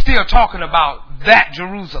 He's still talking about that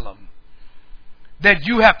Jerusalem that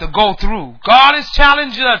you have to go through. God is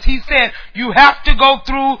challenging us. He said you have to go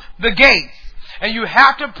through the gates. And you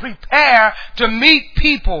have to prepare to meet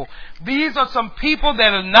people. These are some people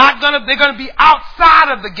that are they're going to be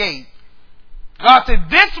outside of the gate. God said,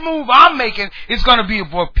 this move I'm making is going to be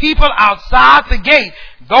for people outside the gate.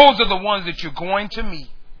 Those are the ones that you're going to meet.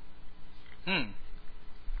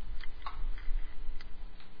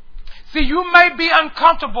 See, you may be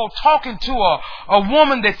uncomfortable talking to a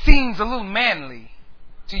woman that seems a little manly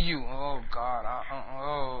to you. Oh God,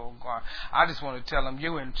 I just want to tell them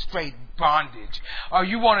you're in straight bondage. Or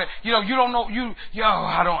you want to, you don't know,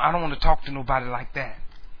 I don't want to talk to nobody like that.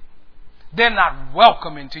 They're not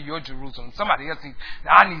welcome into your Jerusalem.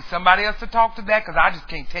 I need somebody else to talk to that because I just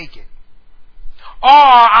can't take it. Or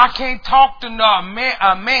I can't talk to a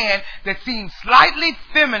man that seems slightly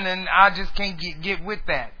feminine. I just can't get with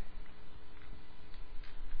that.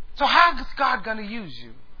 So how is God going to use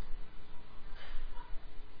you?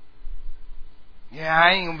 Yeah,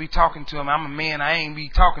 I ain't going to be talking to him. I'm a man. I ain't be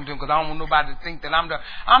talking to him because I don't want nobody to think that I'm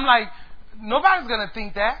like, nobody's going to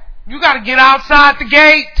think that. You got to get outside the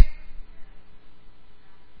gate.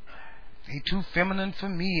 They too feminine for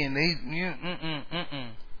me, and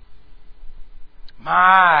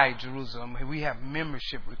My Jerusalem, we have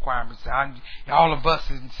membership requirements. All of us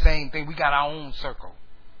is the same thing. We got our own circle.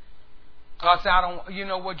 God said, you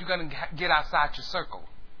know what? You're going to get outside your circle.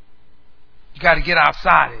 You got to get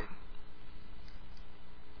outside it.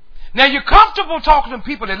 Now, you're comfortable talking to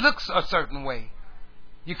people that look a certain way.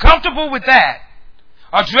 You're comfortable with that.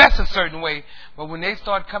 Or dress a certain way. But when they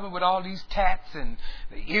start coming with all these tats and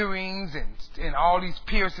the earrings and all these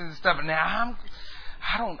piercings and stuff, now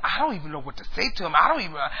I don't even know what to say to them. I don't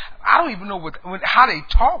even know how they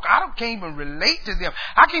talk. Can't even relate to them.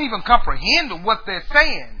 I can't even comprehend what they're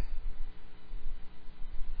saying.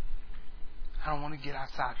 I don't want to get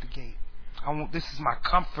outside the gate. This is my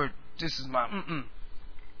comfort. This is my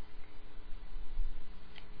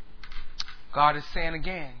God is saying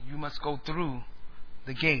again, you must go through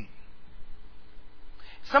the gate.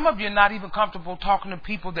 Some of you are not even comfortable talking to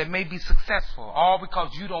people that may be successful, all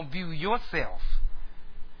because you don't view yourself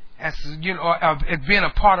as as being a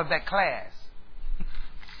part of that class.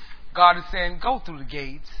 God is saying, go through the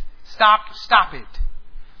gates. Stop it.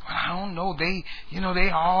 Well, I don't know. They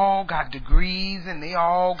all got degrees and they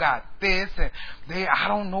all got this and I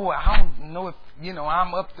don't know if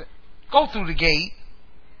I'm up to go through the gate.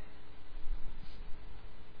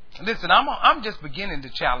 Listen, I'm just beginning to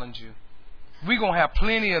challenge you. We're going to have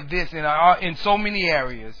plenty of this in so many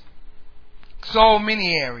areas. So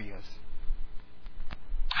many areas.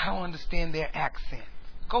 I don't understand their accent.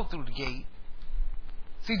 Go through the gate.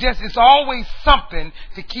 See, it's always something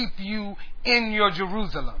to keep you in your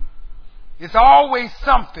Jerusalem. It's always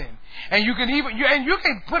something. And you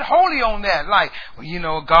can put holy on that. Like,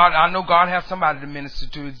 God, I know God has somebody to minister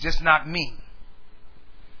to. It's just not me.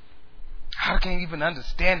 I can't even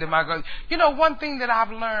understand him. One thing I've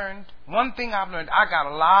learned, I got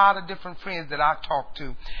a lot of different friends that I talk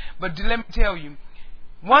to. But let me tell you,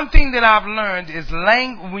 one thing that I've learned is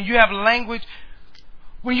when you have language,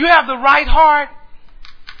 when you have the right heart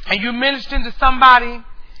and you're ministering to somebody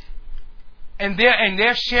and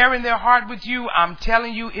they're sharing their heart with you, I'm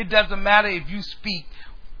telling you, it doesn't matter if you speak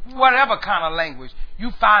whatever kind of language, you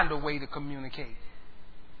find a way to communicate.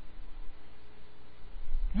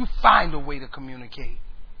 You find a way to communicate.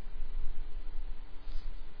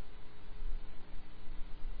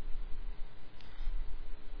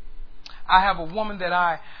 I have a woman that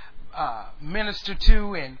I minister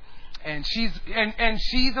to, and she's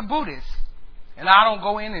a Buddhist, and I don't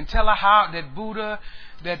go in and tell her how that Buddha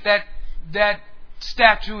that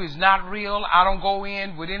statue is not real. I don't go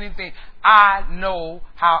in with anything. I know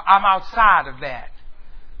how I'm outside of that,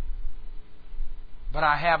 but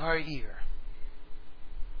I have her ear.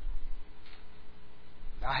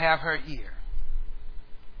 I have her ear.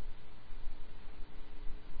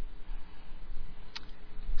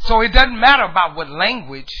 So it doesn't matter about what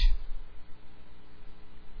language.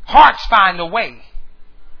 Hearts find a way.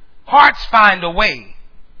 Hearts find a way.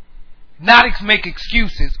 Not make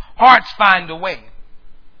excuses. Hearts find a way.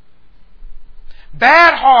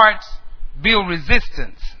 Bad hearts build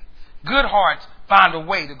resistance. Good hearts find a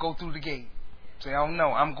way to go through the gate. Say, oh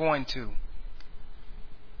no, I'm going to.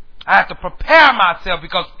 I have to prepare myself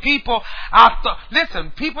because people,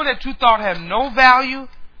 people that you thought have no value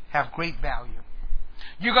have great value.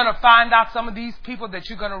 You're going to find out some of these people that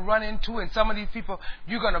you're going to run into, and some of these people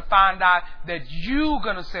you're going to find out that you're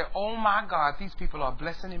going to say, oh my God, these people are a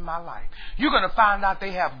blessing in my life. You're going to find out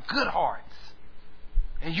they have good hearts.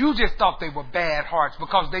 And you just thought they were bad hearts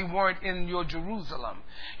because they weren't in your Jerusalem.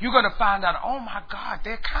 You're going to find out, oh my God,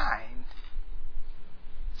 they're kind.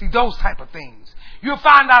 See, those type of things. You'll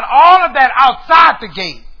find out all of that outside the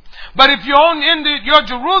gate. But if you're in your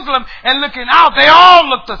Jerusalem and looking out, they all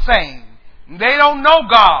look the same. They don't know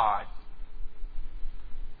God.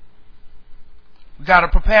 We've got to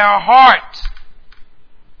prepare our hearts.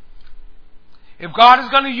 If God is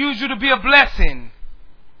going to use you to be a blessing,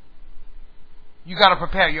 you got to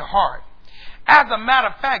prepare your heart. As a matter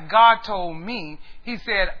of fact, God told me, He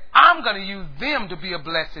said, I'm going to use them to be a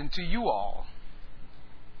blessing to you all.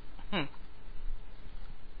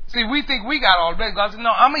 See, we think we got all the blessings. God said, no,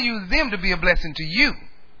 I'm going to use them to be a blessing to you.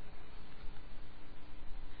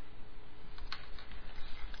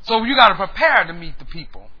 So you got to prepare to meet the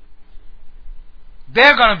people.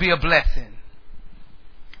 They're going to be a blessing.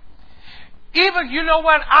 Even, you know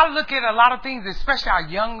what, I look at a lot of things, especially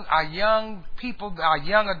our young people, our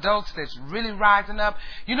young adults that's really rising up.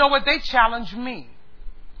 You know what, they challenge me.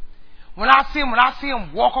 When I see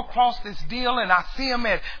them walk across this deal, and I see them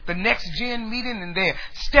at the next gen meeting, and they're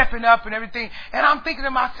stepping up and everything, and I'm thinking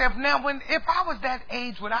to myself, now, if I was that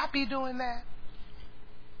age, would I be doing that?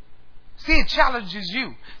 See, it challenges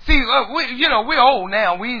you. See, we're old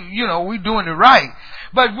now. We're doing it right.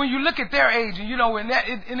 But when you look at their age,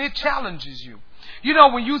 and it challenges you. You know,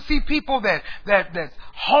 when you see people that's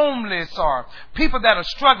homeless or people that are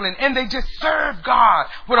struggling and they just serve God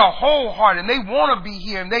with a whole heart and they want to be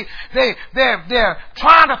here and they're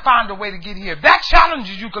trying to find a way to get here. That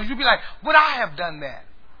challenges you because you'll be like, would I have done that?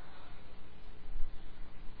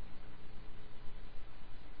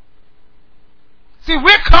 See,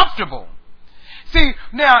 we're comfortable. See,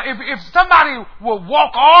 now, if somebody will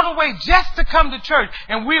walk all the way just to come to church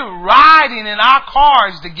and we're riding in our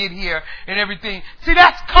cars to get here and everything, see,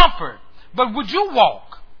 that's comfort. But would you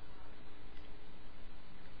walk?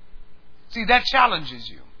 See, that challenges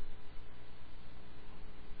you.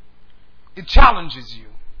 It challenges you.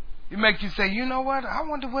 It makes you say, you know what? I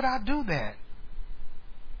wonder would I do that?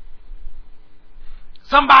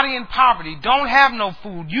 Somebody in poverty, don't have no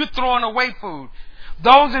food. You throwing away food.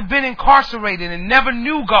 Those that have been incarcerated and never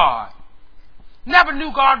knew God. Never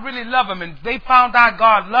knew God really loved them. And they found out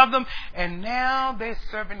God loved them. And now they're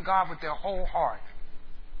serving God with their whole heart.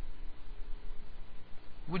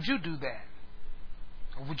 Would you do that?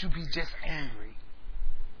 Or would you be just angry?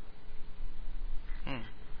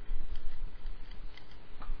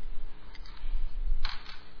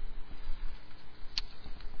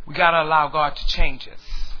 We got to allow God to change us.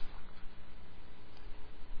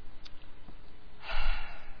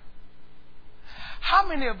 How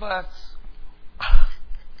many of us,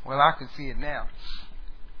 well, I can see it now.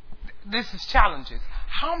 This is challenges.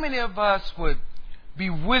 How many of us would be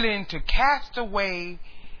willing to cast away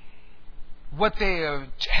what they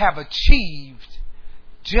have achieved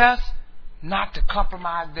just not to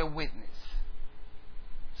compromise their witness?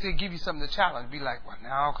 See, give you something to challenge. Be like, well,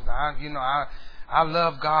 now, because I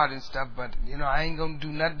love God and stuff, but, I ain't going to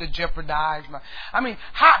do nothing to jeopardize my...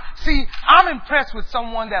 I'm impressed with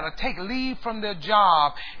someone that'll take leave from their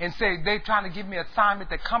job and say they're trying to give me an assignment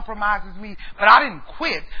that compromises me, but I didn't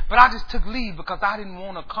quit, but I just took leave because I didn't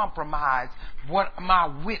want to compromise my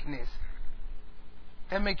witness.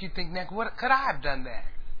 That make you think, Nick, could I have done that?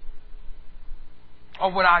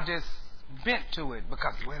 Or would I just vent to it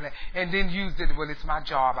and then use it, well, it's my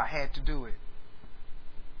job, I had to do it.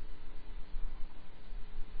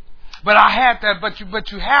 But I had that, but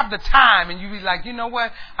you have the time, and you be like, you know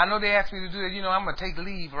what? I know they asked me to do that. I'm gonna take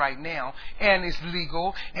leave right now, and it's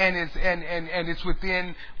legal, and it's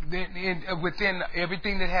within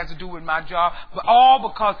everything that has to do with my job. But all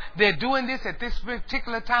because they're doing this at this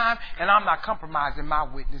particular time, and I'm not compromising my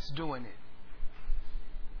witness doing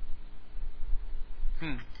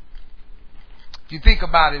it. If you think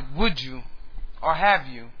about it, would you, or have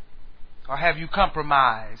you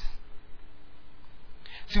compromised?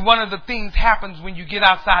 See, one of the things happens when you get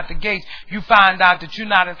outside the gates, you find out that you're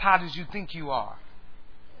not as hot as you think you are.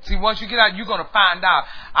 See, once you get out, you're going to find out.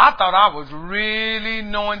 I thought I was really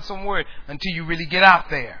knowing some word until you really get out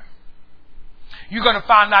there. You're going to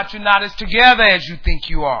find out you're not as together as you think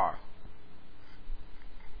you are.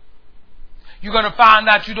 You're going to find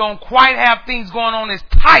out you don't quite have things going on as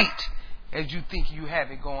tight as you think you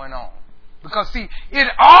have it going on. Because, see, it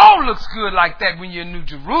all looks good like that when you're in New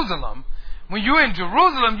Jerusalem. When you're in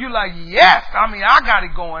Jerusalem, you're like, yes, I got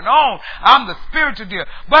it going on. I'm the spiritual deal.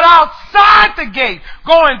 But outside the gate,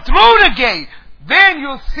 going through the gate, then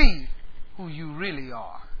you'll see who you really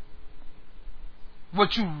are.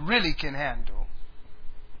 What you really can handle.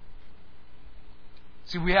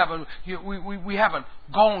 See, we haven't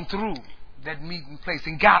gone through that meeting place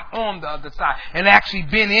and got on the other side and actually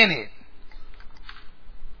been in it.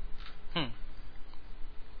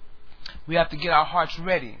 We have to get our hearts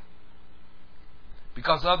ready.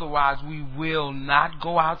 Because otherwise we will not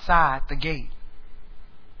go outside the gate.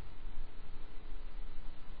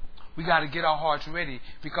 We got to get our hearts ready,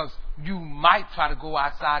 because you might try to go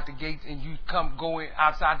outside the gates and you come going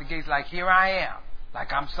outside the gates like, here I am,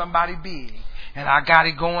 like I'm somebody big and I got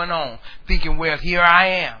it going on, thinking, well, here I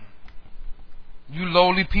am. You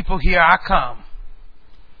lowly people, here I come,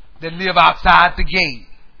 that live outside the gate.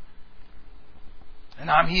 And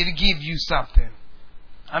I'm here to give you something.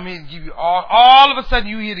 I'm here to give you all of a sudden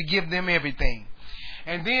you're here to give them everything.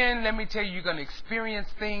 And then let me tell you, you're going to experience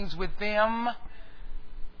things with them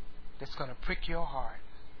that's going to prick your heart.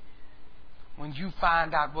 When you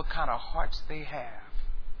find out what kind of hearts they have,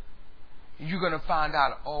 you're going to find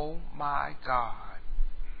out, oh my God,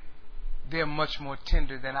 they're much more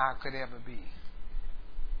tender than I could ever be.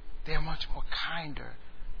 They're much more kinder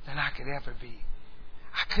than I could ever be.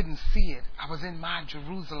 I couldn't see it. I was in my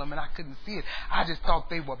Jerusalem and I couldn't see it. I just thought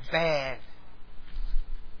they were bad.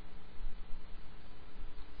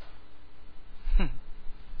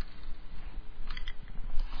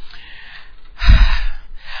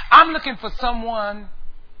 I'm looking for someone,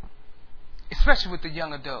 especially with the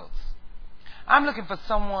young adults. I'm looking for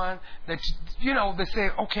someone that, they say,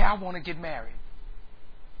 okay, I want to get married.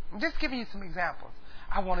 I'm just giving you some examples.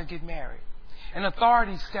 I want to get married. And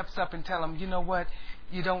authority steps up and tell them, you know what?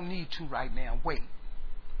 You don't need to right now. Wait.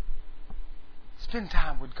 Spend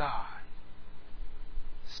time with God.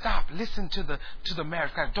 Stop. Listen to the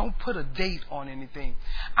marriage guy. Don't put a date on anything.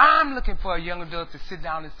 I'm looking for a young adult to sit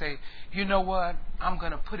down and say, you know what? I'm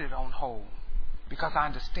going to put it on hold because I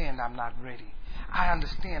understand I'm not ready. I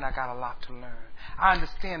understand I got a lot to learn. I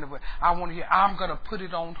understand what I want to hear. I'm going to put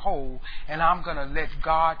it on hold and I'm going to let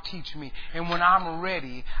God teach me. And when I'm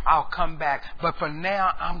ready, I'll come back. But for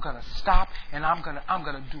now, I'm going to stop and I'm going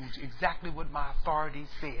to do exactly what my authority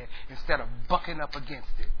said instead of bucking up against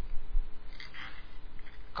it.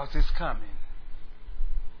 Because it's coming.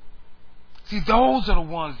 See, those are the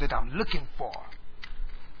ones that I'm looking for.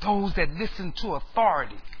 Those that listen to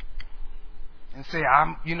authority and say,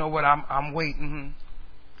 I'm waiting.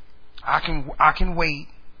 I can wait.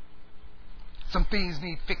 Some things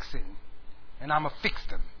need fixing, and I'm going to fix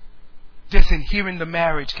them. Just in hearing the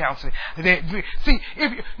marriage counseling. See,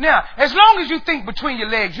 now, as long as you think between your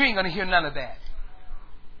legs, you ain't going to hear none of that.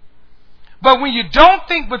 But when you don't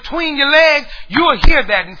think between your legs, you'll hear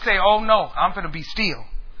that and say, oh no, I'm going to be still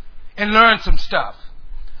and learn some stuff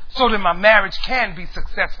so that my marriage can be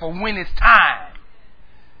successful when it's time.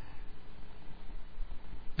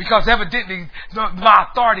 Because evidently, my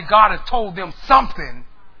authority, God has told them something.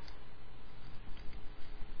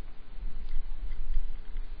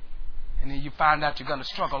 And then you find out you're going to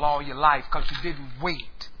struggle all your life because you didn't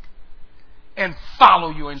wait and follow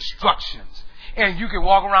your instructions. And you can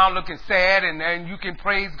walk around looking sad and you can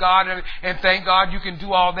praise God and thank God. You can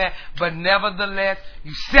do all that. But nevertheless,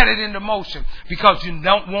 you set it into motion because you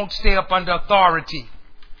won't stay up under authority.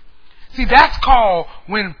 See, that's called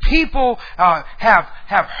when people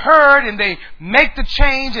have heard and they make the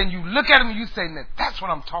change and you look at them and you say, that's what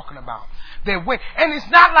I'm talking about. They wait. And it's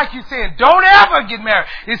not like you're saying, don't ever get married.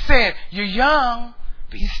 It's saying, you're young,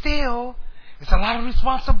 be still. It's a lot of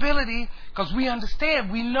responsibility because we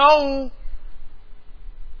understand, we know.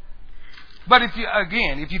 But if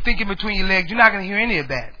you're thinking between your legs, you're not going to hear any of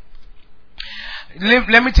that.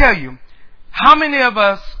 Let me tell you, how many of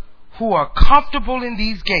us who are comfortable in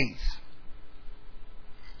these gates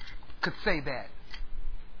could say that?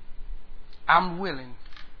 I'm willing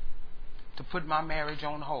to put my marriage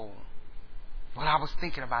on hold. What I was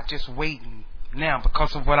thinking about, just waiting now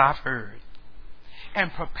because of what I've heard.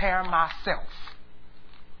 And prepare myself.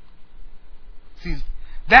 See,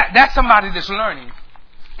 that's somebody that's learning.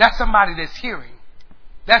 That's somebody that's hearing.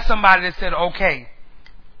 That's somebody that said, okay,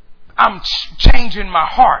 I'm changing my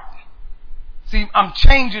heart. See, I'm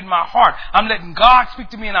changing my heart. I'm letting God speak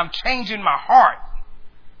to me and I'm changing my heart.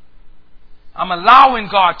 I'm allowing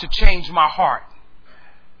God to change my heart.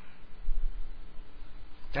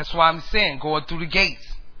 That's why I'm saying going through the gates.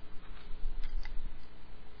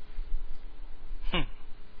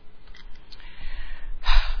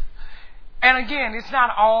 And again, it's not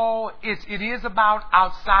all, it is about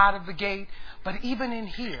outside of the gate, but even in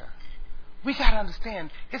here, we got to understand,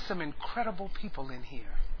 it's some incredible people in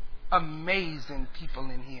here. Amazing people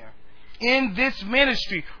in here. In this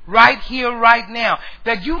ministry, right here, right now,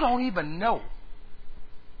 that you don't even know.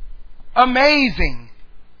 Amazing.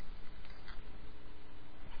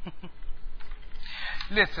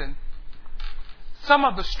 Listen, some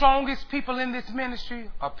of the strongest people in this ministry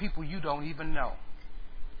are people you don't even know.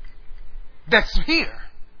 That's here.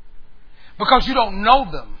 Because you don't know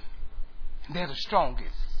them. They're the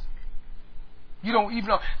strongest. You don't even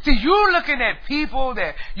know. See, you're looking at people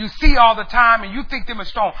that you see all the time and you think them are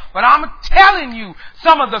strong. But I'm telling you,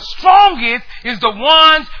 some of the strongest is the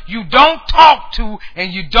ones you don't talk to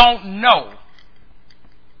and you don't know.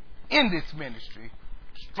 In this ministry.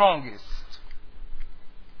 Strongest.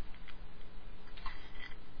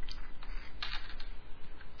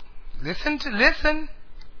 Listen.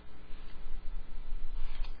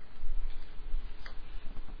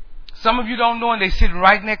 Some of you don't know and they sit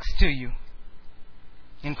right next to you.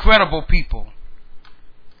 Incredible people.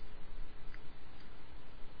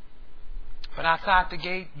 But outside the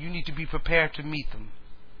gate, you need to be prepared to meet them.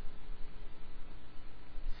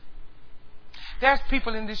 There's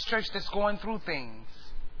people in this church that's going through things.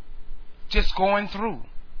 Just going through.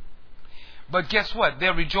 But guess what?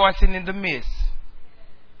 They're rejoicing in the midst.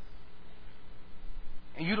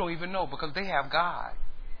 And you don't even know because they have God.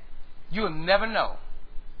 You'll never know.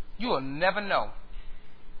 You will never know.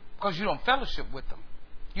 Because you don't fellowship with them.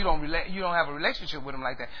 You don't have a relationship with them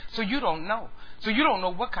like that. So you don't know. So you don't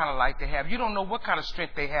know what kind of light they have. You don't know what kind of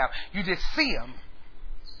strength they have. You just see them.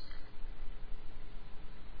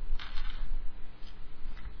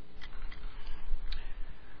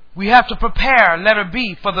 We have to prepare, letter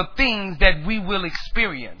B, for the things that we will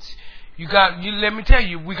experience. Let me tell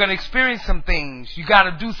you, we're going to experience some things. You got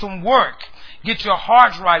to do some work. Get your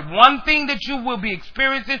hearts right. One thing that you will be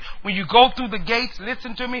experiencing when you go through the gates,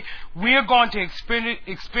 listen to me, we're going to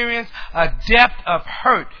experience a depth of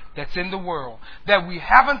hurt that's in the world that we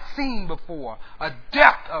haven't seen before. A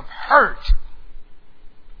depth of hurt.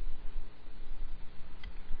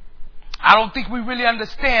 I don't think we really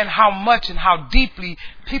understand how much and how deeply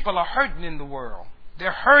people are hurting in the world.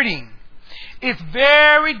 They're hurting. It's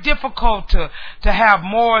very difficult to have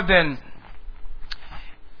more than...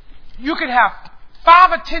 You can have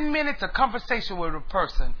 5 or 10 minutes of conversation with a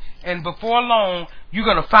person, and before long, you're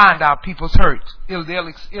going to find out people's hurt. It'll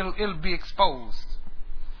be exposed.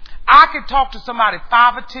 I could talk to somebody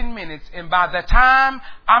 5 or 10 minutes, and by the time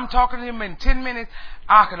I'm talking to them in 10 minutes,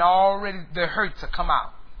 the hurts will come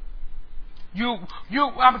out.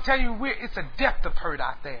 I'm telling you, it's a depth of hurt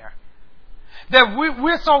out there. That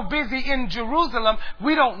we're so busy in Jerusalem,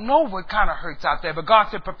 we don't know what kind of hurt's out there. But God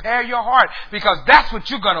said, prepare your heart, because that's what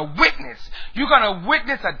you're going to witness. You're going to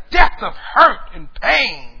witness a depth of hurt and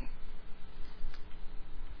pain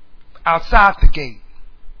outside the gate.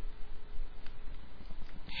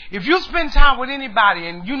 If you spend time with anybody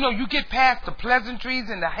and you get past the pleasantries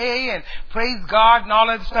and the hey and praise God and all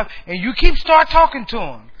that stuff, and you start talking to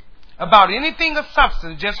them about anything of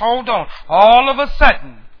substance, just hold on. All of a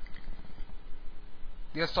sudden,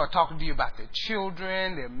 they'll start talking to you about their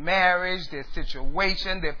children, their marriage, their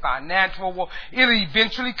situation, their financial woe. It'll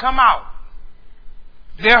eventually come out.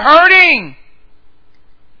 They're hurting.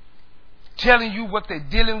 Telling you what they're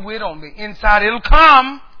dealing with on the inside. It'll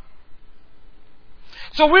come.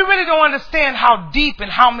 So we really don't understand how deep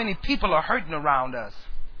and how many people are hurting around us.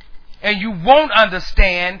 And you won't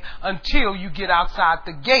understand until you get outside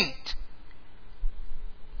the gate.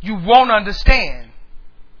 You won't understand.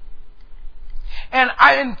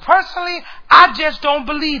 And personally, I just don't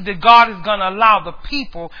believe that God is going to allow the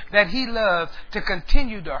people that He loves to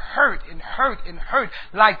continue to hurt and hurt and hurt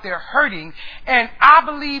like they're hurting. And I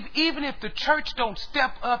believe even if the church don't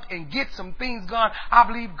step up and get some things going, I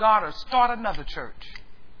believe God will start another church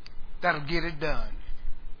that'll get it done.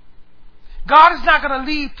 God is not going to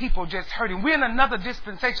leave people just hurting. We're in another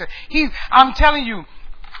dispensation. I'm telling you,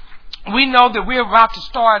 We know that we're about to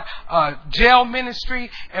start jail ministry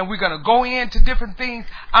and we're going to go into different things.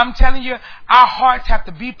 I'm telling you, our hearts have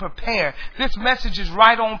to be prepared. This message is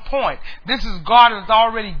right on point. This is God has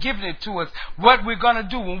already given it to us, what we're going to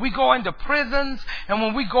do. When we go into prisons and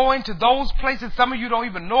when we go into those places, some of you don't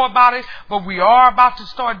even know about it, but we are about to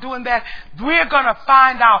start doing that. We're going to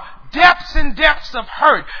find out depths and depths of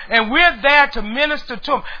hurt, and we're there to minister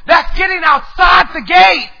to them. That's getting outside the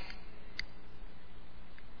gate.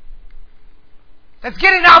 That's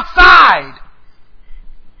getting outside.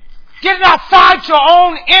 Getting outside your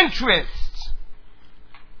own interests.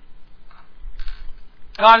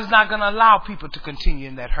 God is not going to allow people to continue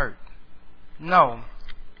in that hurt. No.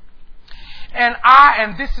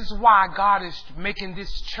 And this is why God is making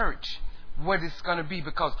this church what it's going to be,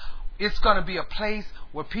 because it's going to be a place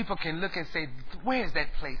where people can look and say, where's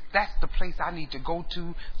that place? That's the place I need to go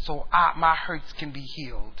to so my hurts can be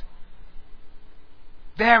healed.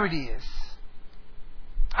 There it is.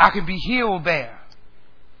 I can be healed there.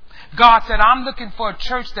 God said, I'm looking for a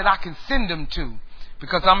church that I can send them to.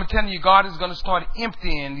 Because I'm telling you, God is going to start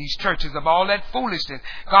emptying these churches of all that foolishness.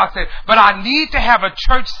 God said, but I need to have a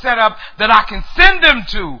church set up that I can send them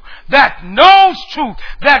to, that knows truth,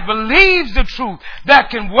 that believes the truth, that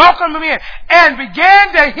can welcome them in and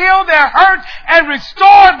begin to heal their hurt and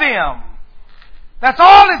restore them. That's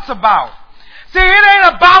all it's about. See, it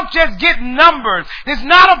ain't about just getting numbers. It's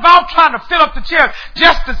not about trying to fill up the chairs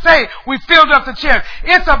just to say we filled up the chairs.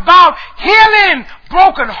 It's about healing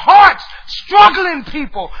broken hearts, struggling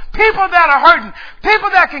people, people that are hurting, people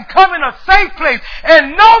that can come in a safe place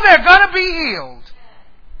and know they're going to be healed.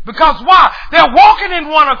 Because why? They're walking in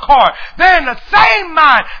one accord. They're in the same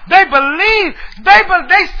mind. They believe.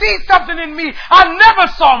 They see something in me I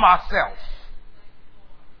never saw myself.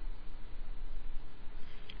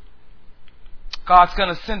 God's going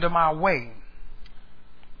to send them our way.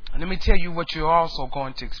 And let me tell you what you're also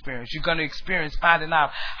going to experience. You're going to experience finding out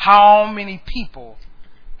how many people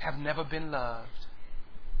have never been loved.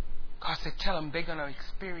 God said, tell them they're going to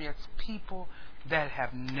experience people that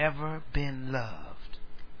have never been loved.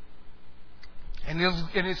 And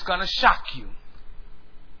it's going to shock you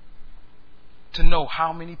to know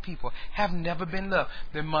how many people have never been loved.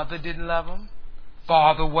 Their mother didn't love them.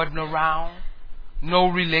 Father wasn't around. No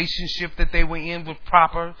relationship that they were in was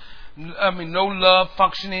proper. No love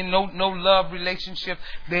functioning, no love relationship.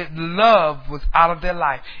 Their love was out of their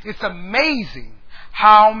life. It's amazing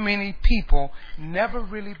how many people never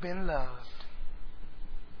really been loved.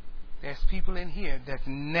 There's people in here that's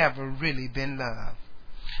never really been loved.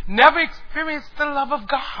 Never experienced the love of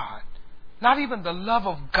God. Not even the love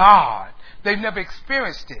of God. They've never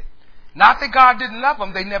experienced it. Not that God didn't love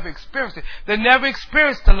them, they never experienced it. They never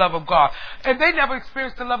experienced the love of God. And they never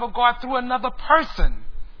experienced the love of God through another person.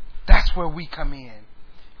 That's where we come in.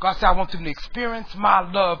 God said, I want them to experience my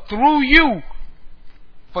love through you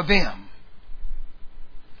for them.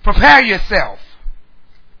 Prepare yourself.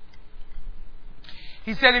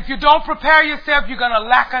 He said, if you don't prepare yourself, you're going to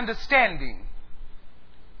lack understanding.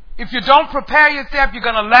 If you don't prepare yourself, you're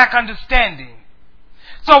going to lack understanding.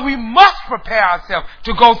 So we must prepare ourselves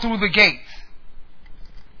to go through the gates.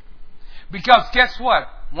 Because guess what?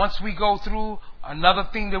 Once we go through, another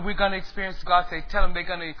thing that we're going to experience, God said, tell them they're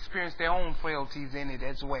going to experience their own frailties in it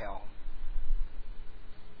as well.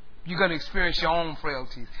 You're going to experience your own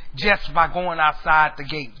frailties just by going outside the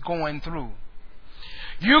gate, going through.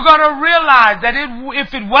 You're going to realize that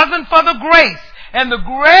if it wasn't for the grace and the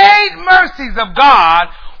great mercies of God,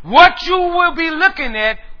 what you will be looking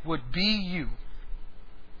at would be you.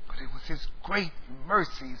 His great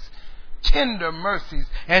mercies, tender mercies,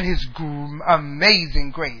 and His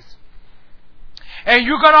amazing grace. And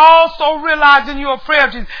you're going to also realize in your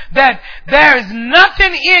frailties that there is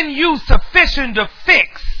nothing in you sufficient to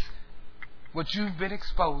fix what you've been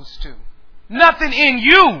exposed to. Nothing in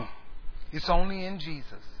you. It's only in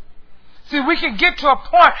Jesus. See, we can get to a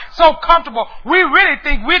point so comfortable, we really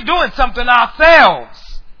think we're doing something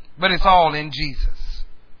ourselves. But it's all in Jesus.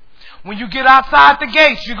 When you get outside the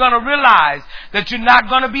gates, you're going to realize that you're not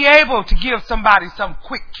going to be able to give somebody some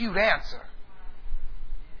quick, cute answer.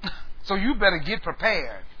 So you better get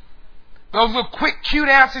prepared. Those little quick, cute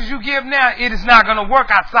answers you give now, it is not going to work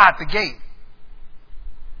outside the gate.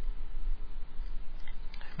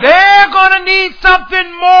 They're going to need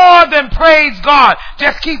something more than praise God.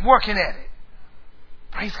 Just keep working at it.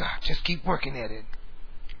 Praise God. Just keep working at it.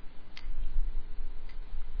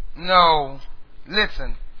 No.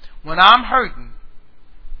 Listen. When I'm hurting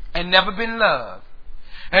and never been loved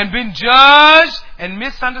and been judged and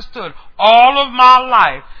misunderstood all of my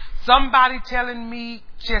life, somebody telling me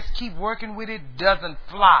just keep working with it doesn't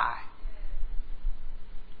fly.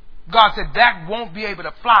 God said that won't be able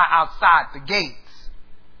to fly outside the gates.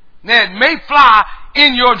 Now, it may fly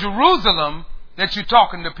in your Jerusalem that you're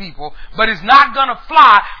talking to people, but it's not going to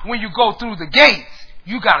fly when you go through the gates.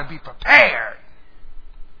 You got to be prepared.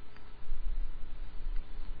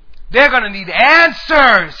 They're going to need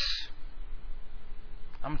answers.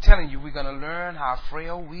 I'm telling you, we're going to learn how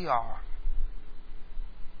frail we are.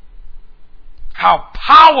 How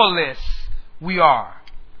powerless we are.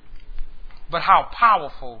 But how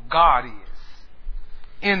powerful God is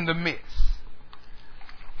in the midst.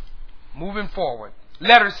 Moving forward.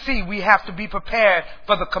 Letter C, we have to be prepared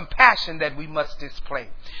for the compassion that we must display.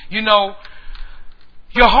 You know,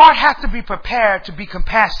 your heart has to be prepared to be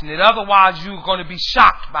compassionate. Otherwise, you're going to be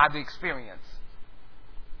shocked by the experience.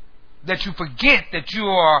 That you forget that you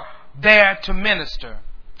are there to minister.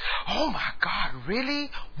 Oh my God, really?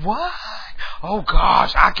 What? Oh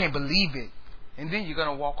gosh, I can't believe it. And then you're going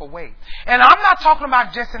to walk away. And I'm not talking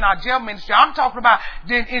about just in our jail ministry. I'm talking about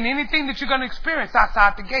in anything that you're going to experience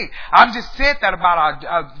outside the gate. I've just said that about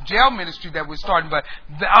our jail ministry that we're starting, but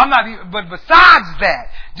but besides that,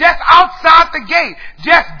 just outside the gate,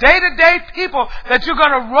 just day-to-day people that you're going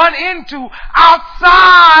to run into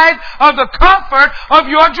outside of the comfort of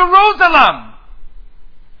your Jerusalem.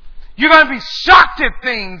 You're going to be shocked at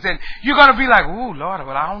things, and you're going to be like, "Ooh, Lord,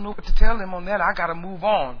 well, I don't know what to tell them on that. I got to move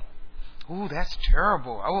on." Ooh, that's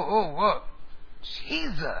terrible. Oh,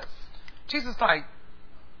 Jesus. Jesus like,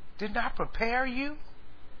 didn't I prepare you?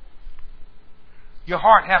 Your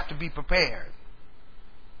heart has to be prepared.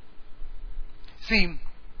 See,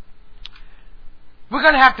 we're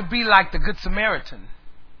going to have to be like the Good Samaritan.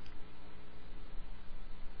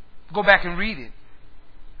 Go back and read it.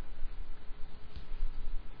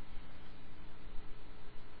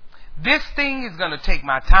 This thing is going to take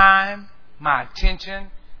my time, my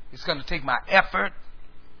attention. It's going to take my effort.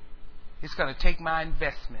 It's going to take my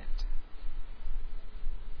investment.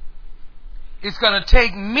 It's going to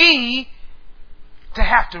take me to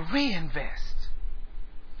have to reinvest.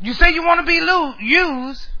 You say you want to be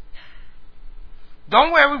used.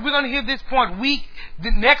 Don't worry, we're going to hear this point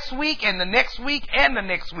the next week and the next week and the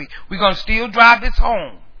next week. We're going to still drive this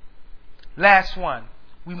home. Last one.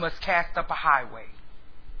 We must cast up a highway.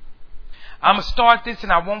 I'm going to start this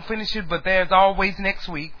and I won't finish it, but there's always next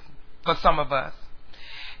week for some of us.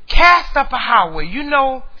 Cast up a highway. You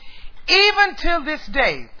know, even till this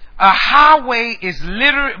day, a highway is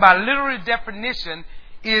by literal definition,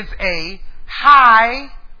 is a high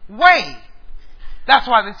way. That's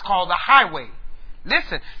why it's called a highway.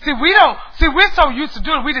 Listen, we're so used to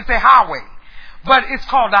doing it, we just say highway. But it's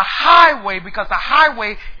called a highway because a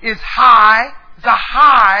highway is high. It's a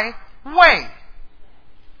high way.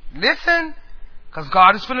 Listen, because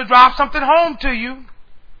God is going to drive something home to you.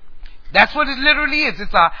 That's what it literally is.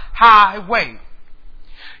 It's a highway.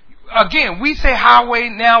 Again, we say highway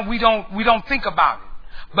now. We don't think about it.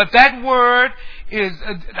 But that word is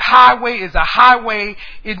highway. Is a highway.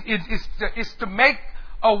 It's to make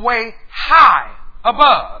a way high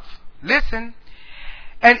above. Listen,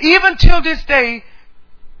 and even till this day,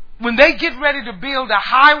 when they get ready to build a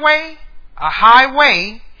highway,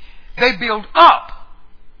 they build up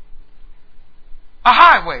a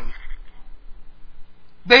highway.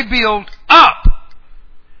 They build up.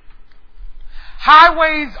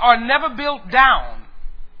 Highways are never built down.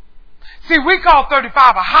 See, we call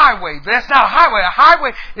 35 a highway, but that's not a highway. A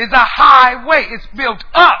highway is a highway. It's built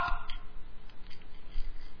up.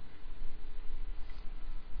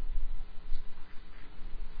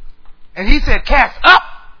 And he said, cast up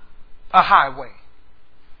a highway.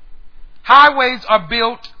 Highways are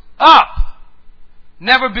built up,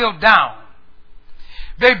 never built down.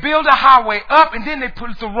 They build a highway up and then they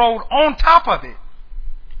put the road on top of it.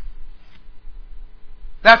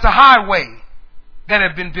 That's a highway that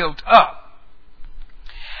has been built up.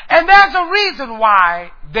 And there's a reason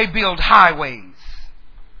why they build highways.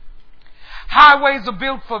 Highways are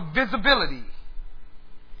built for visibility.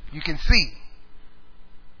 You can see.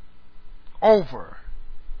 Over.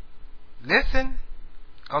 Listen,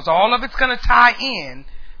 because all of it's going to tie in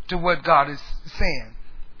to what God is saying.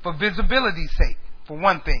 For visibility's sake. For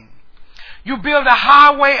one thing, you build a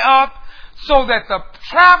highway up so that the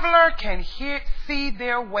traveler can see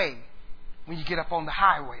their way when you get up on the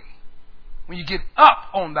highway. When you get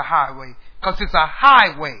up on the highway, because it's a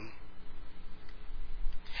highway.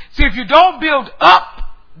 See, if you don't build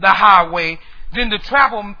up the highway, then the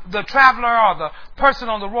traveler or the person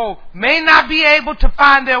on the road may not be able to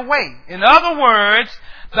find their way. In other words,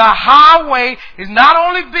 the highway is not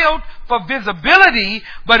only built for visibility,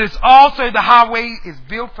 but it's also the highway is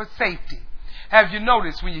built for safety. Have you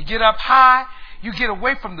noticed when you get up high, you get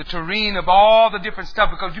away from the terrain of all the different stuff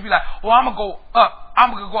because you be like, oh, I'm going to go up.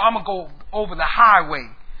 I'm going to go over the highway.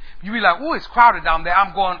 You be like, oh, it's crowded down there.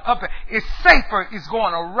 I'm going up. It's safer. It's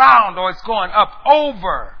going around or it's going up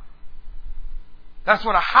over. That's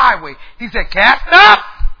what a highway. He said, cast up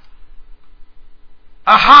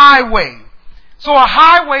a highway. So a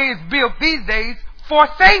highway is built these days for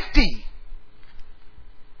safety.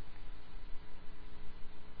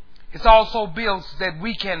 It's also built so that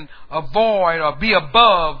we can avoid or be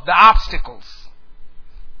above the obstacles,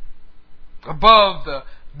 above the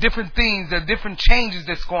different things, the different changes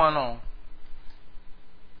that's going on.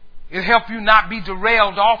 It helps you not be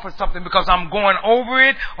derailed off of something because I'm going over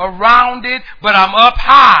it, around it, but I'm up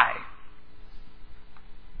high.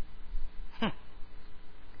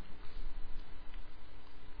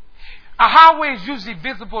 A highway is usually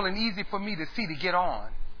visible and easy for me to see to get on.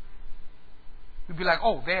 You'd be like,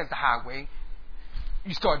 oh, there's the highway.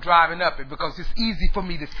 You start driving up it because it's easy for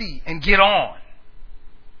me to see and get on.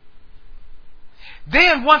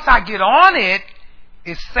 Then once I get on it,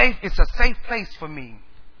 it's safe. It's a safe place for me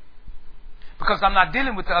because I'm not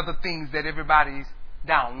dealing with the other things that everybody's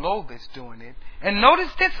down low that's doing it. And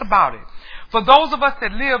notice this about it. For those of us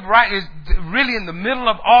that live really in the middle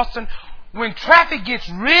of Austin, when traffic gets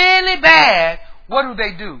really bad, what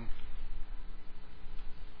do?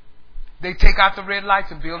 They take out the red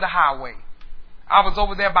lights and build a highway. I was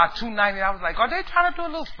over there by 290. I was like, are they trying to do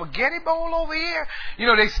a little spaghetti bowl over here? You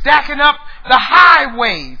know, they stacking up the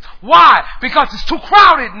highways. Why? Because it's too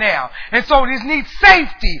crowded now. And so this needs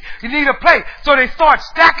safety. You need a place. So they start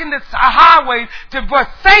stacking the highways for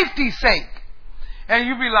safety's sake. And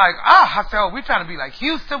you be like, I said, oh, we're trying to be like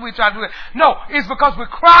Houston. We're trying to do it. No, it's because we're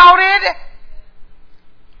crowded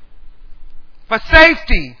for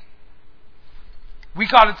safety. We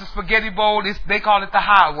call it the spaghetti bowl. They call it the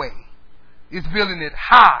highway. It's building it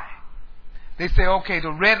high. They say, okay,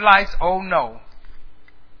 the red lights, oh no.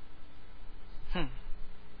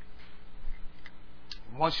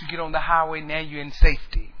 Once you get on the highway, now you're in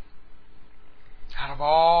safety. Out of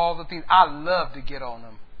all the things, I love to get on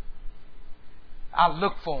them. I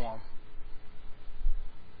look for them.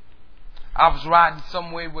 I was riding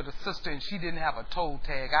somewhere with a sister and she didn't have a toll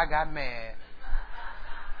tag. I got mad.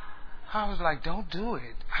 I was like, don't do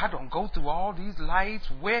it. I don't go through all these lights.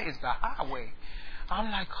 Where is the highway?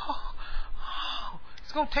 I'm like, oh,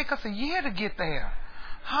 it's going to take us a year to get there.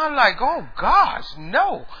 I'm like, oh gosh,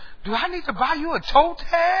 no. Do I need to buy you a toll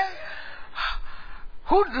tag?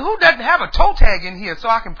 Who doesn't have a toll tag in here so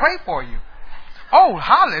I can pray for you? Oh,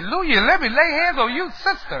 hallelujah. Let me lay hands on you,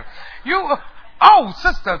 sister. Oh,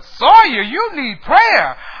 Sister Sawyer, you need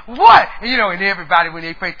prayer. What? You know, and everybody, when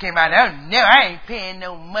they first came out, oh, no, I ain't paying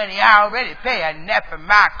no money. I already pay enough for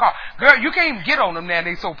my car. Girl, you can't even get on them now.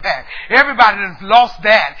 They so packed. Everybody has lost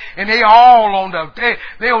that. And they all on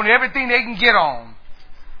they on everything they can get on.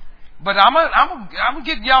 But I'm gonna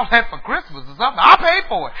get y'all that for Christmas or something. I'll pay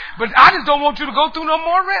for it. But I just don't want you to go through no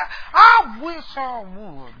more rent. I wish I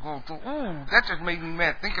would go through. Ooh, that just made me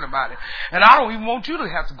mad thinking about it. And I don't even want you to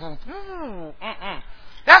have to go through.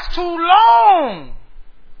 That's too long.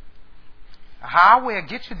 A highway will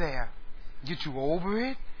get you there. Get you over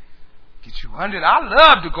it. Get you under it. I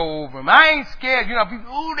love to go over them. I ain't scared. You know,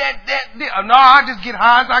 people, ooh, that. No, I just get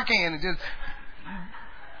high as I can and just.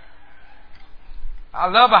 I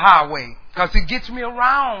love a highway because it gets me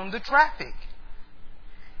around the traffic.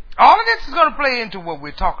 All of this is going to play into what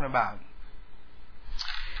we're talking about.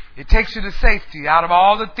 It takes you to safety out of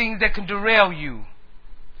all the things that can derail you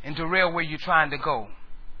and derail where you're trying to go.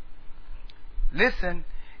 Listen,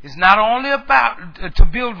 it's not only about to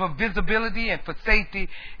build for visibility and for safety,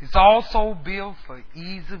 it's also built for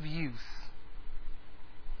ease of use.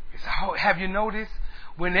 Have you noticed?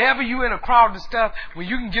 Whenever you're in a crowd and stuff, when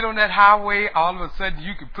you can get on that highway, all of a sudden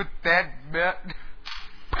you can put that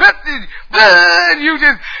you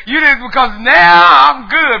just because now I'm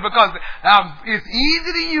good because it's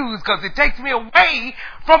easy to use because it takes me away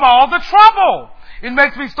from all the trouble. It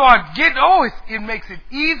makes me start getting it makes it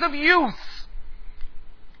ease of use.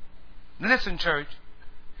 Listen, church.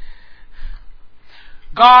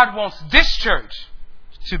 God wants this church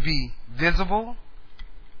to be visible,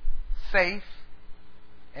 safe,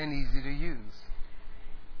 and easy to use.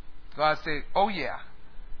 God said, oh yeah,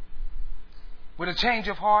 with a change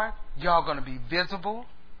of heart, y'all going to be visible,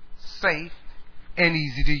 safe, and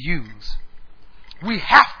easy to use. We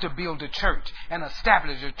have to build a church and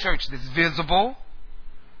establish a church that's visible,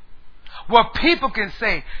 where people can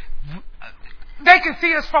say, they can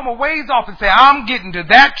see us from a ways off and say, I'm getting to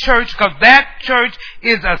that church because that church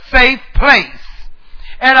is a safe place.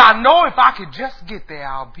 And I know if I could just get there,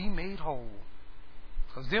 I'll be made whole.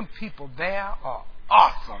 Because them people there are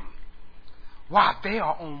awesome. Wow, they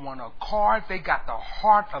are on one accord. They got the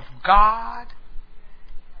heart of God.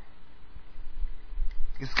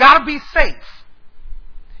 It's got to be safe.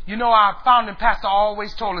 You know, our founding pastor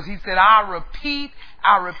always told us, he said, I repeat,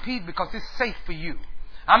 because it's safe for you.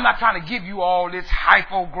 I'm not trying to give you all this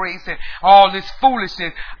hypo grace and all this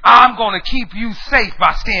foolishness. I'm going to keep you safe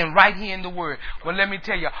by staying right here in the Word. Well, let me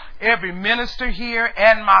tell you, every minister here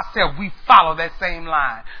and myself, we follow that same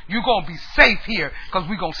line. You're going to be safe here because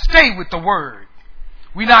we're going to stay with the Word.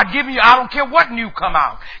 We're not giving you, I don't care what new come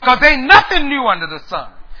out, because there ain't nothing new under the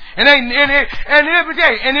sun. And every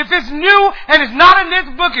day. And if it's new and it's not in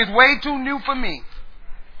this book, it's way too new for me.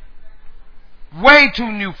 Way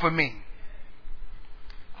too new for me.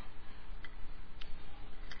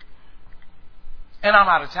 And I'm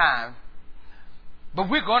out of time. But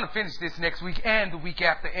we're going to finish this next week and the week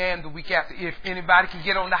after and the week after. If anybody can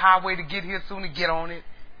get on the highway to get here sooner, get on it.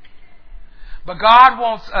 But God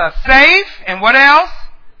wants us safe. And what else?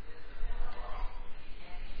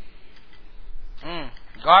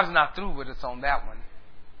 God's not through with us on that one.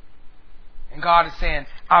 And God is saying,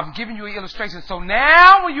 I'm giving you an illustration. So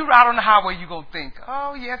now when you're out on the highway, you're going to think,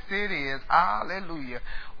 oh, yes, it is. Hallelujah.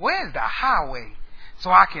 Where's the highway?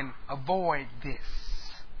 So I can avoid this.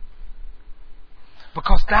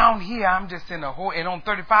 Because down here, I'm just in a hole. And on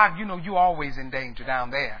 35, you know, you're always in danger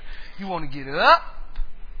down there. You want to get up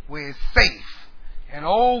where it's safe and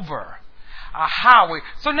over. A highway.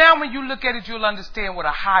 So now when you look at it, you'll understand what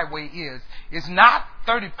a highway is. It's not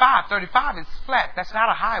 35. 35 is flat. That's not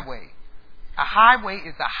a highway. A highway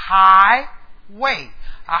is a highway.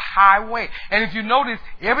 A highway. And if you notice,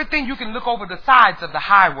 everything, you can look over the sides of the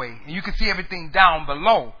highway and you can see everything down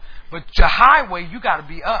below. But your highway, you got to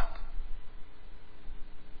be up.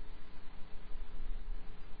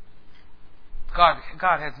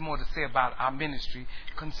 God has more to say about our ministry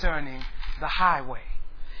concerning the highway.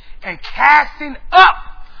 And casting up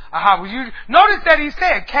a highway. You notice that he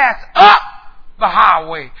said, cast up the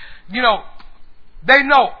highway. You know, they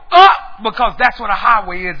know up because that's what a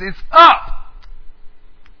highway is. It's up.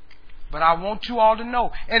 But I want you all to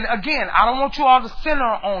know. And again, I don't want you all to center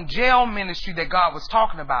on jail ministry that God was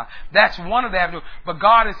talking about. That's one of the avenues. But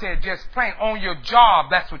God has said just plain on your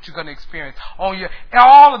job, that's what you're going to experience. On your,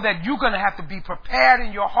 all of that, you're going to have to be prepared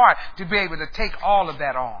in your heart to be able to take all of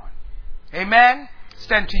that on. Amen?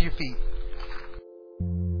 Stand to your feet.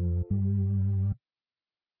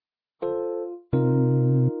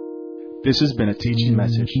 This has been a teaching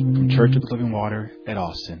message from Church of the Living Water at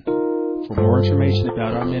Austin. For more information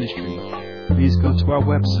about our ministry, please go to our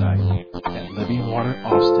website at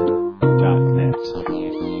livingwateraustin.net.